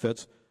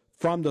benefits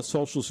from the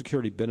Social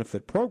Security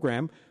benefit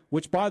program,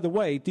 which, by the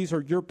way, these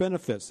are your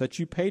benefits that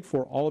you paid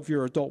for all of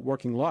your adult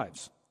working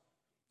lives.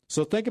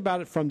 So think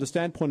about it from the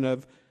standpoint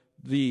of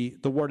the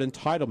word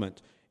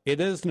entitlement.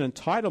 It is an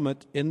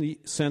entitlement in the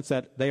sense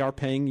that they are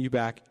paying you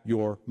back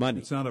your money.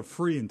 It's not a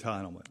free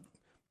entitlement.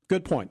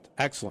 Good point.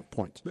 Excellent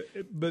point.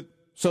 But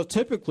so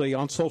typically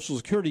on Social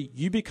Security,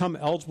 you become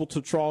eligible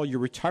to draw your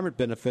retirement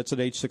benefits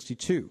at age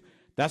 62.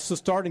 That's the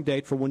starting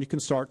date for when you can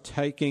start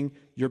taking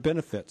your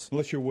benefits.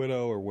 Unless you're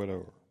widow or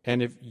widower.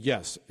 And if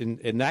yes,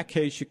 in that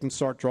case, you can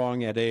start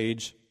drawing at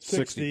age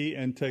 60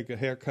 and take a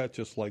haircut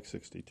just like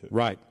 62.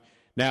 Right.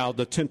 Now,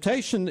 the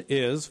temptation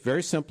is,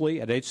 very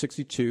simply, at age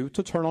 62,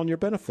 to turn on your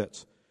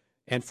benefits.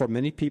 And for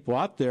many people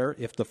out there,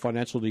 if the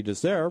financial need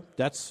is there,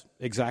 that's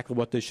exactly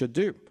what they should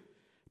do.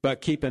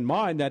 But keep in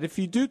mind that if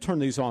you do turn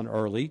these on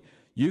early,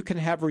 you can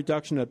have a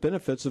reduction of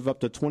benefits of up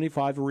to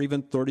 25 or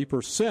even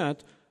 30%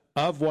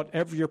 of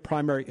whatever your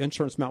primary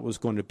insurance amount was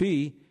going to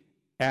be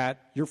at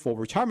your full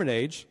retirement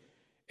age.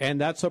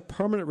 And that's a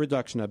permanent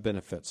reduction of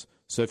benefits.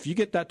 So if you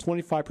get that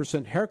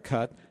 25%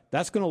 haircut,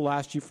 that's going to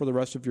last you for the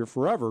rest of your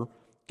forever,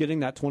 getting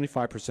that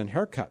 25%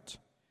 haircut.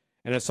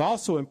 And it's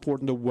also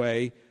important to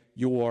weigh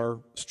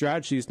your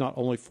strategies not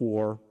only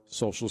for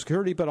Social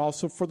Security, but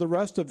also for the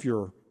rest of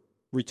your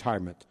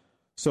retirement.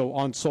 So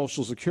on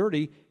Social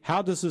Security,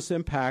 how does this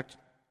impact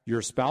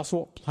your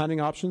spousal planning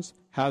options?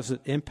 How does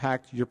it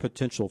impact your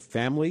potential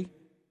family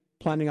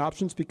planning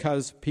options?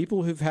 Because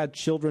people who've had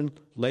children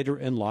later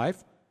in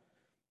life,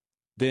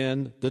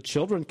 then the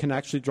children can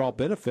actually draw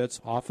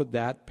benefits off of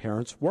that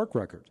parent's work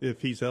record.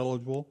 If he's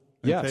eligible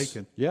and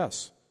taken.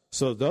 Yes.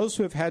 So those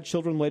who have had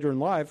children later in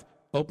life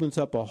opens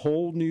up a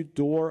whole new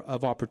door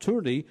of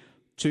opportunity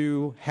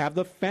to have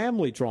the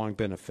family drawing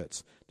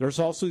benefits. There's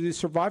also the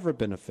survivor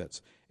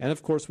benefits. And,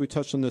 of course, we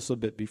touched on this a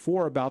bit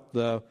before about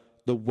the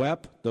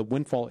WEP, the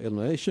windfall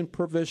elimination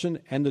provision,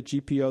 and the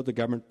GPO, the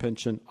government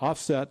pension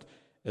offset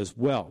as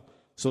well.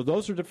 So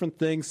those are different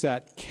things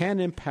that can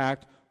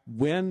impact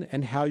when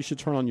and how you should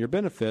turn on your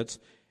benefits,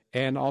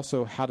 and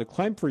also how to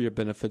claim for your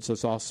benefits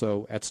is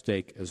also at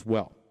stake as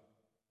well.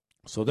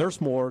 So there's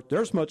more.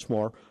 There's much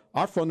more.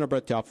 Our phone number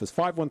at the office is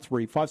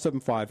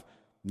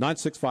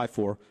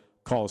 513-575-9654.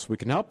 Call us. We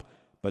can help.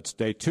 But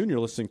stay tuned. You're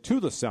listening to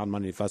the Sound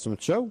Money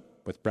Investment Show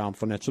with Brown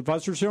Financial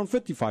Advisors here on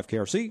 55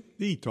 KRC.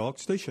 The Talk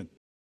Station.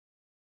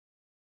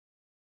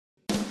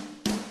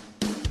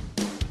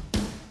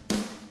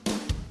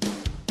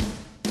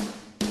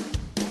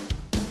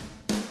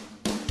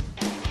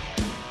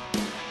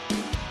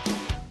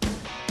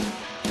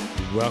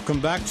 Welcome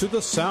back to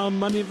the Sound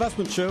Money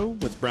Investment Show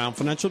with Brown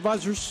Financial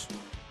Advisors.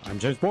 I'm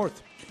James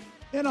Borth.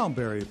 And I'm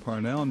Barry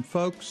Parnell. And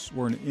folks,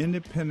 we're an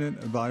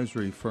independent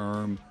advisory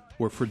firm.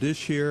 We're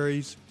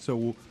fiduciaries,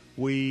 so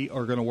we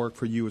are going to work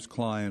for you as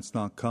clients,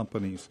 not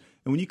companies.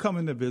 And when you come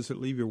in to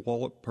visit, leave your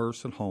wallet,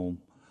 purse at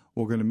home.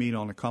 We're going to meet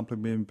on a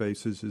complimentary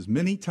basis as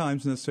many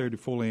times necessary to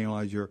fully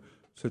analyze your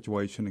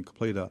situation and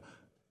complete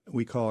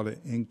we call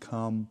it an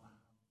income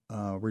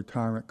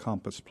retirement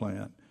compass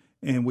plan.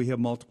 And we have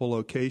multiple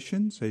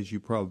locations, as you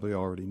probably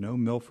already know,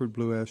 Milford,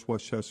 Blue Ash,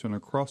 Westchester, and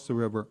across the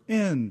river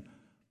in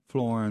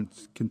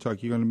Florence,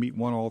 Kentucky. You're going to meet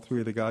one or all three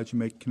of the guys you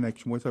make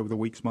connection with over the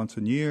weeks, months,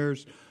 and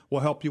years.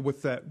 We'll help you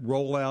with that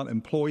rollout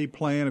employee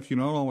plan. If you're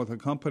not on with a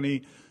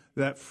company,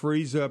 that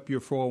frees up your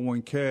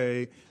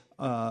 401k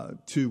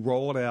to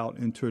roll it out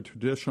into a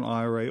traditional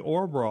IRA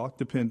or a Roth,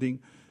 depending,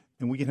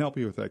 and we can help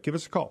you with that. Give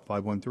us a call,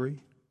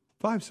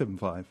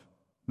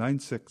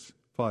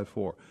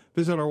 513-575-9654.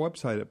 Visit our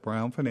website at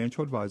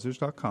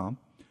brownfinancialadvisors.com.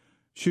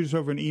 Shoot us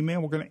over an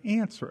email. We're going to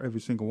answer every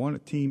single one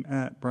at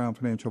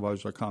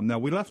team@brownfinancialadvisors.com. Now,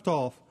 we left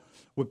off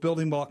with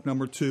building block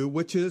number 2,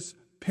 which is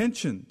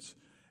pensions.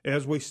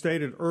 As we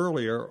stated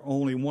earlier,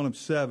 only one of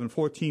 7,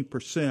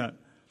 14%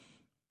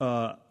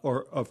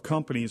 of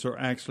companies are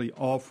actually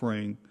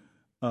offering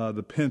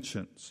the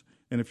pensions.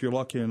 And if you're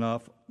lucky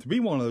enough to be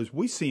one of those,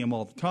 we see them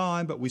all the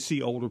time, but we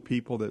see older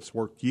people that's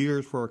worked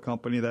years for a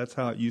company. That's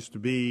how it used to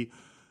be.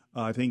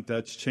 I think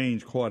that's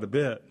changed quite a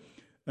bit.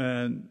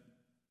 And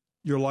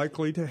you're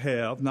likely to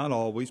have, not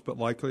always, but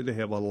likely to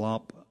have a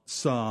lump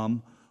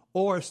sum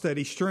or a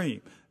steady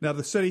stream. Now,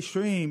 the steady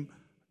stream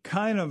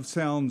kind of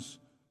sounds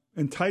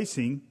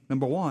enticing.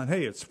 Number one,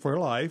 hey, it's for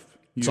life.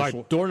 It's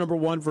like door number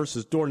 1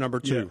 versus door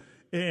number 2.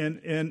 Yeah. And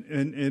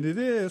it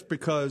is,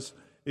 because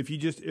if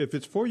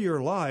it's for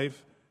your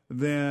life,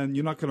 then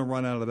you're not going to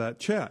run out of that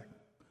check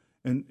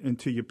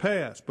until you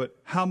pass. But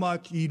how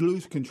much you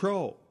lose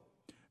control?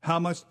 How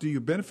much do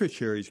your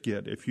beneficiaries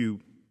get if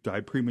you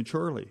die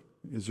prematurely?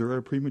 Is there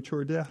a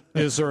premature death?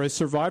 Is there a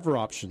survivor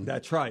option?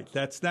 That's right.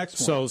 That's next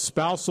one. So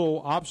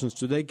spousal options,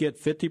 do they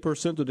get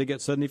 50%? Do they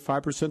get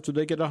 75%? Do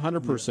they get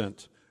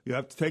 100%? You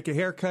have to take a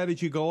haircut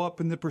as you go up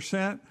in the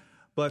percent,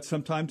 but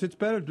sometimes it's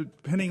better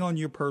depending on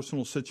your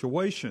personal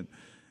situation.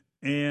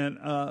 And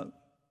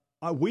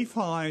we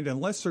find,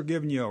 unless they're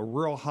giving you a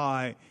real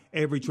high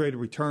average rate of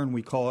return,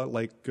 we call it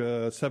like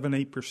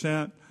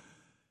 7-8%,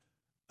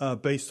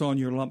 based on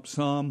your lump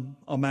sum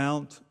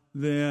amount,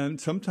 then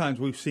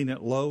sometimes we've seen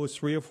it low as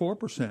 3 or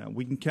 4%.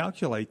 We can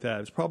calculate that.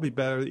 It's probably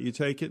better that you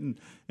take it and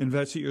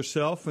invest it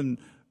yourself and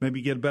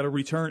maybe get a better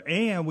return.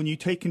 And when you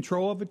take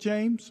control of it,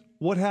 James,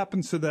 what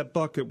happens to that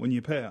bucket when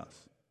you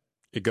pass?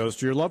 It goes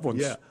to your loved ones.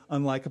 Yeah,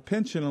 unlike a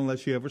pension,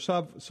 unless you have a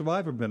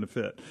survivor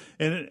benefit.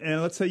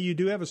 And let's say you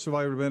do have a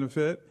survivor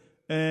benefit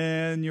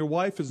and your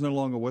wife is no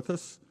longer with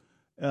us.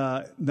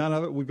 None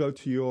of it would go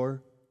to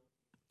your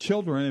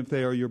children if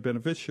they are your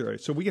beneficiary.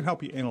 So we can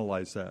help you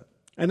analyze that.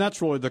 And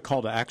that's really the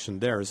call to action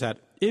there, is that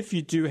if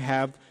you do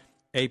have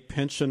a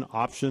pension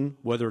option,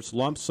 whether it's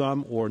lump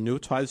sum or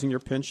annuitizing your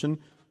pension,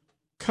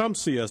 come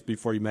see us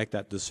before you make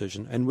that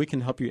decision, and we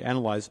can help you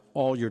analyze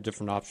all your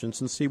different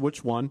options and see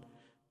which one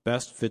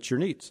best fits your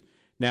needs.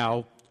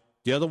 Now,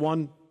 the other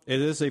one, it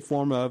is a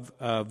form of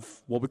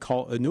what we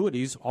call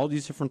annuities, all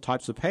these different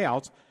types of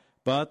payouts,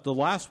 but the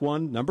last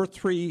one, number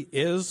 3,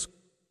 is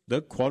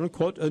the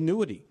quote-unquote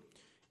annuity.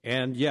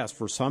 And yes,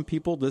 for some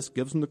people, this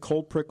gives them the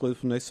cold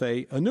prickles when they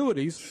say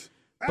annuities.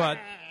 But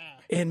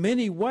in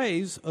many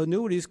ways,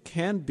 annuities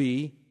can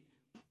be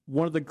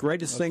one of the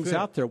greatest things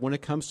out there when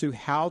it comes to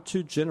how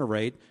to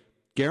generate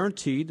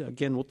guaranteed,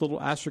 again, with a little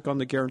asterisk on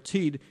the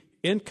guaranteed,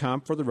 income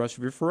for the rest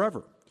of your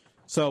forever.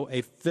 So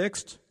a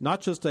fixed,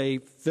 not just a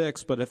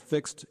fixed, but a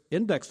fixed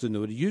indexed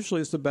annuity usually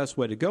is the best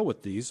way to go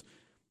with these.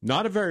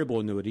 Not a variable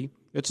annuity.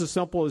 It's as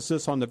simple as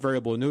this on the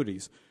variable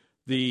annuities.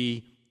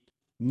 The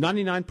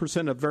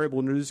 99% of variable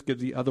annuities give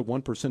the other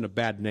 1% a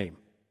bad name.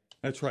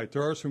 That's right.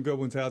 There are some good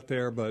ones out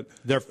there, but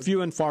they're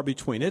few and far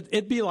between.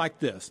 It'd be like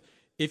this.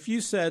 If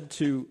you said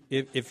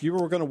if you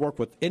were going to work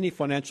with any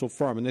financial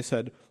firm and they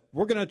said,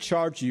 we're going to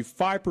charge you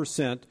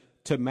 5%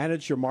 to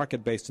manage your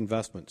market-based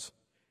investments.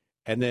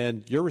 And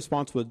then your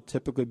response would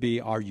typically be,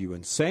 are you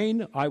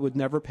insane? I would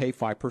never pay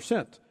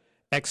 5%.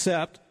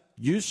 Except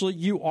usually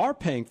you are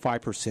paying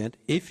 5%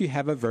 if you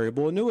have a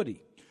variable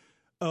annuity.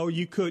 Oh,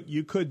 you could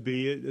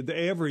be.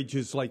 The average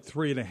is like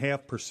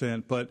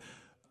 3.5%, but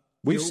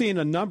we've seen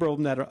a number of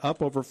them that are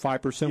up over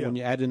 5% when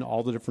you add in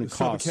all the different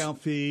costs.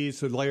 Sub-account fees,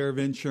 the layer of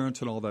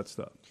insurance, and all that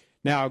stuff.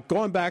 Now,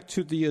 going back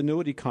to the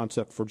annuity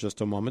concept for just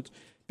a moment,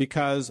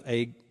 because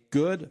a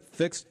good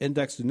fixed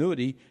indexed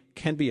annuity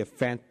can be a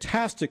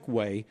fantastic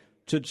way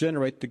to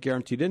generate the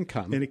guaranteed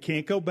income. And it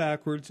can't go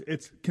backwards.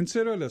 It's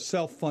considered a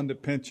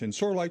self-funded pension,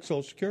 sort of like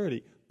Social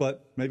Security,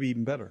 but maybe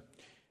even better.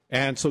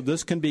 And so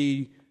this can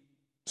be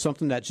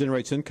something that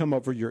generates income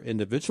over your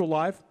individual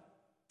life,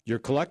 your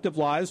collective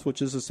lives,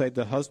 which is to say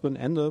the husband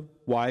and the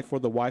wife, or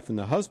the wife and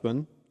the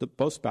husband,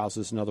 both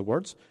spouses in other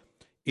words,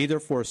 either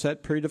for a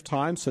set period of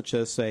time, such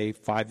as, say,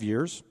 5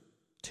 years,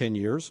 10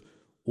 years,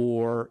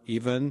 or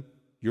even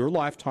your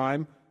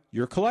lifetime,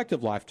 your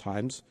collective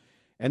lifetimes.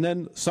 And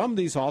then some of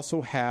these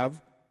also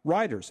have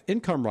riders,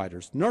 income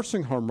riders,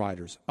 nursing home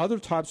riders, other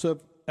types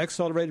of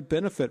accelerated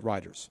benefit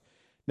riders.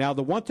 Now,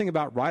 the one thing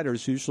about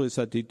riders usually is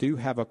that they do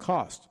have a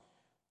cost.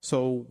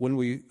 So when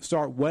we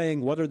start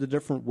weighing what are the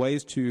different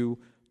ways to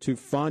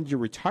fund your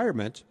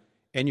retirement,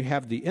 and you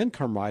have the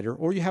income rider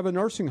or you have a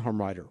nursing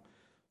home rider.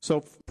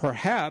 So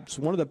perhaps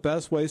one of the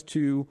best ways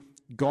to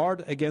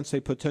guard against a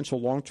potential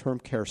long-term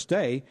care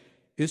stay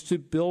is to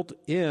build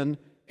in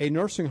a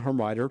nursing home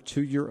rider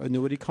to your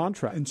annuity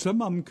contract. And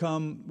some of them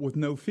come with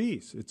no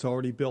fees. It's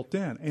already built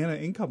in, and an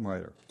income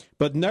rider.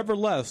 But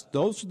nevertheless,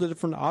 those are the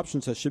different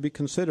options that should be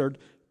considered.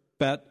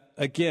 But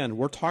again,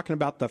 we're talking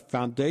about the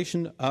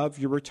foundation of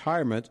your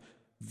retirement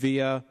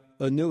via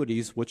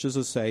annuities, which is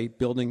to say,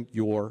 building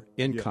your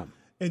income.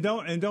 Yeah.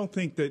 And don't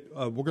think that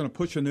we're going to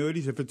push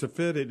annuities. If it's a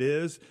fit, it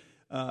is.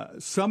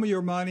 Some of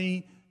your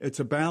money, it's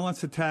a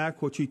balance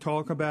attack, what you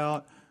talk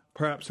about.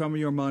 Perhaps some of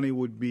your money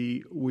would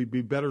be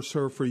better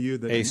served for you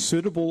than a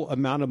suitable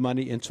amount of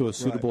money into a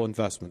suitable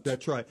investment.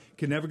 That's right.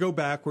 Can never go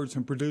backwards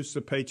and produce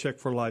a paycheck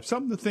for life.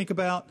 Something to think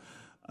about,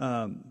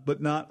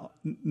 but not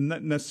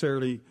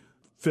necessarily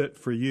fit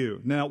for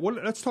you. Now,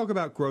 let's talk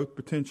about growth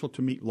potential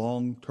to meet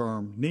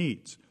long-term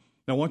needs.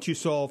 Now, once you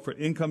solve for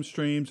income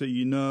streams that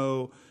you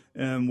know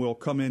and will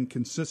come in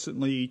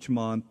consistently each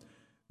month,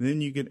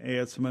 then you can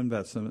add some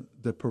investment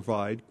that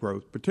provide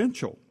growth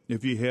potential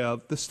if you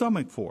have the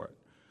stomach for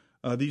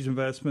it. These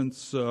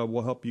investments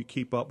will help you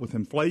keep up with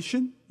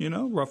inflation,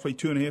 roughly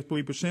 2.5%,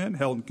 3%,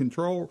 held in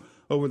control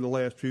over the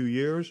last few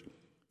years.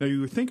 Now,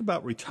 you think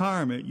about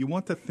retirement, you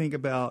want to think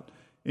about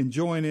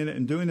enjoying it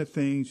and doing the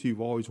things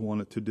you've always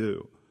wanted to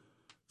do.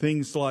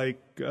 Things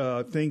like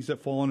things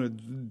that fall under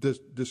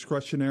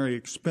discretionary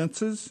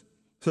expenses,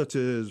 such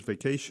as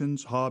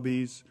vacations,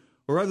 hobbies,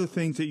 or other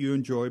things that you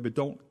enjoy but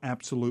don't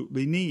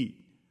absolutely need.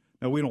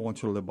 Now, we don't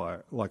want you to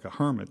live like a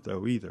hermit,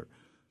 though, either.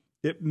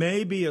 It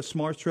may be a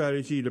smart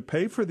strategy to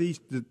pay for these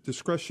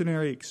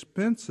discretionary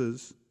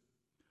expenses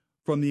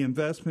from the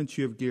investments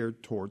you have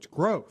geared towards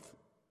growth.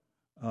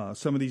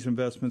 Some of these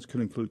investments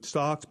could include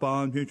stocks,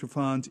 bonds, mutual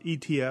funds,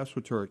 ETFs,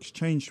 which are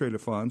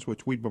exchange-traded funds,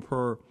 which we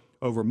prefer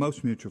over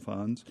most mutual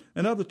funds,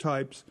 and other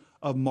types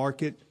of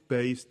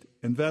market-based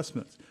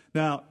investments.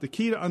 Now, the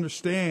key to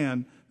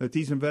understand that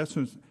these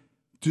investments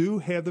do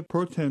have the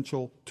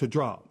potential to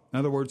drop. In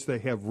other words, they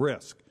have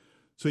risk.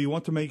 So you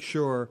want to make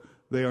sure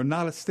they are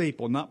not a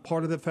staple, not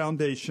part of the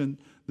foundation.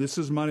 This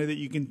is money that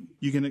you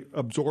can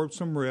absorb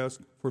some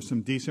risk for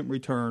some decent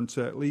returns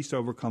to at least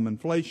overcome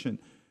inflation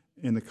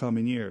in the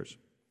coming years.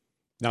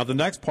 Now, the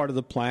next part of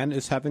the plan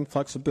is having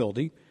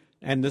flexibility,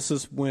 and this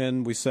is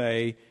when we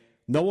say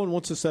no one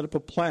wants to set up a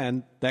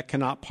plan that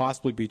cannot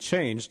possibly be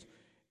changed.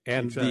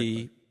 And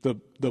exactly.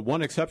 The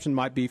one exception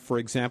might be, for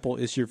example,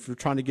 is if you're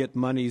trying to get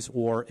monies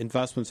or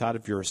investments out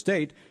of your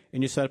estate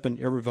and you set up an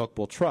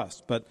irrevocable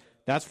trust. But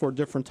that's for a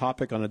different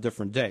topic on a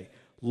different day.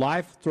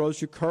 Life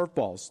throws you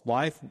curveballs.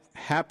 Life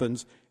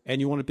happens,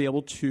 and you want to be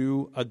able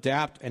to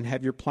adapt and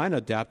have your plan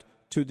adapt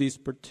to these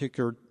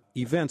particular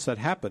events that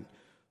happen.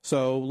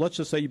 So let's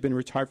just say you've been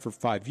retired for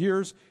 5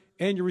 years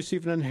and you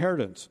receive an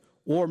inheritance.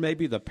 Or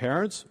maybe the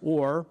parents,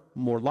 or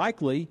more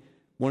likely,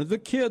 one of the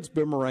kids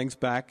boomerangs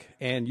back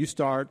and you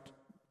start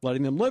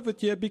letting them live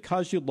with you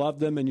because you love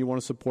them and you want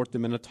to support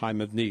them in a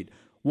time of need.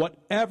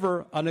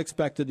 Whatever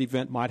unexpected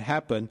event might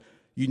happen,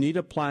 you need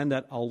a plan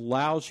that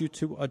allows you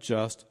to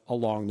adjust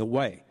along the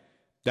way.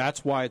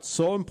 That's why it's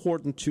so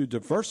important to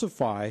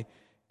diversify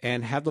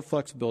and have the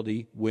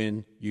flexibility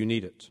when you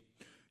need it.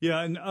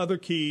 Yeah, and other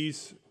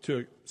keys to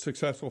a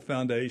successful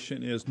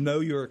foundation is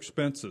know your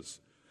expenses.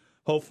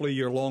 Hopefully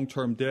your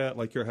long-term debt,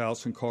 like your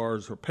house and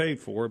cars, are paid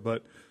for,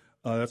 but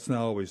that's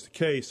not always the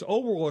case. The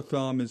overall rule of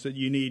thumb is that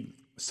you need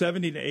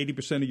 70 to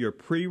 80% of your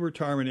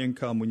pre-retirement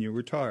income when you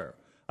retire.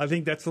 I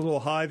think that's a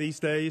little high these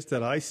days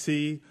that I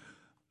see.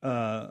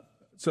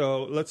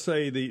 So let's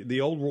say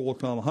the old rule of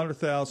thumb,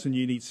 $100,000,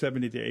 you need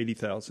 $70,000 to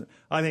 $80,000.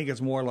 I think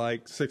it's more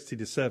like 60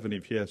 to 70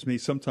 if you ask me.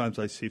 Sometimes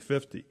I see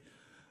 50.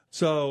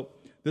 So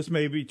this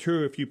may be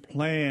true if you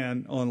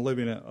plan on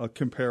living a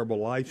comparable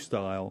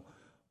lifestyle,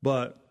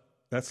 but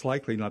that's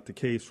likely not the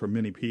case for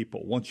many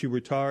people. Once you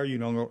retire, you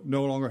no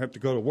longer have to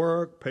go to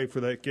work, pay for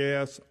that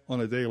gas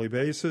on a daily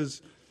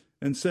basis.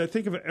 Instead,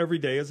 think of it every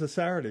day as a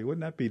Saturday.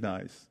 Wouldn't that be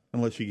nice?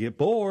 Unless you get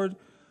bored,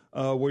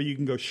 where you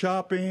can go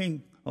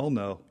shopping. Oh,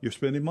 no, you're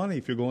spending money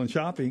if you're going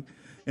shopping,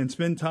 and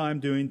spend time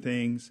doing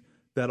things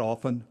that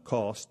often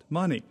cost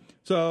money.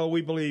 So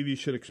we believe you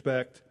should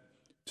expect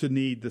to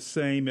need the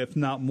same, if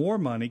not more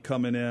money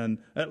coming in,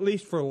 at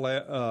least for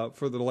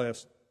the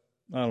last,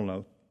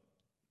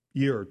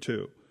 year or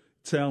two.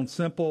 It sounds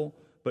simple,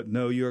 but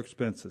know your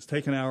expenses.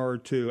 Take an hour or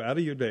two out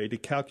of your day to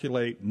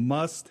calculate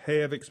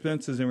must-have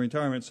expenses in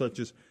retirement, such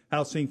as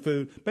housing,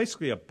 food,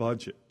 basically a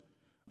budget.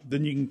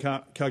 Then you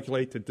can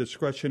calculate the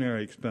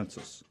discretionary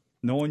expenses.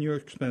 Knowing your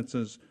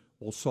expenses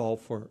will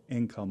solve for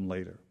income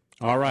later.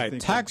 All right,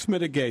 tax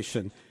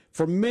mitigation.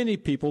 For many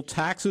people,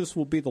 taxes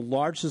will be the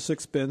largest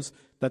expense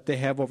that they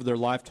have over their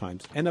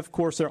lifetimes. And, of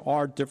course, there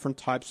are different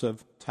types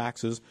of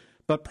taxes,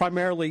 but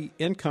primarily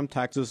income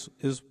taxes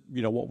is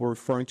what we're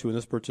referring to in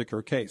this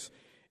particular case.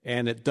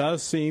 And it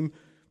does seem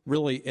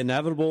really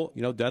inevitable,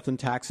 death and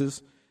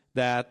taxes,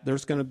 that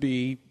there's going to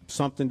be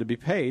something to be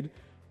paid.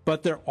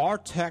 But there are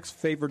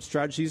tax-favored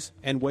strategies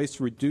and ways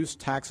to reduce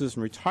taxes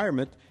in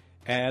retirement.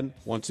 And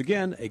once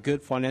again, a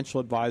good financial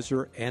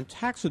advisor and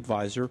tax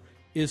advisor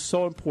is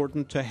so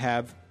important to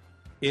have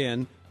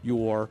in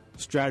your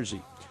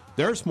strategy.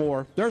 There's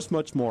more. There's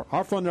much more.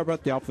 Our phone number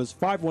at the office is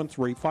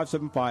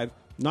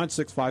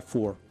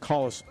 513-575-9654.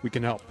 Call us. We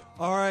can help.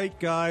 All right,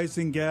 guys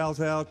and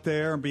gals out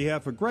there, on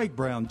behalf of Greg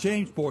Brown,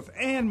 James Borth,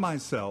 and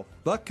myself,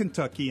 the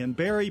Kentuckian,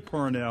 Barry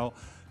Purnell,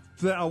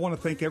 I want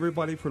to thank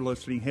everybody for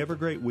listening. Have a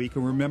great week.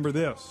 And remember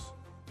this,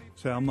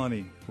 sound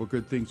money, where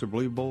good things are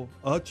believable,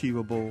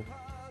 achievable,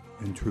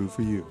 and true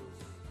for you.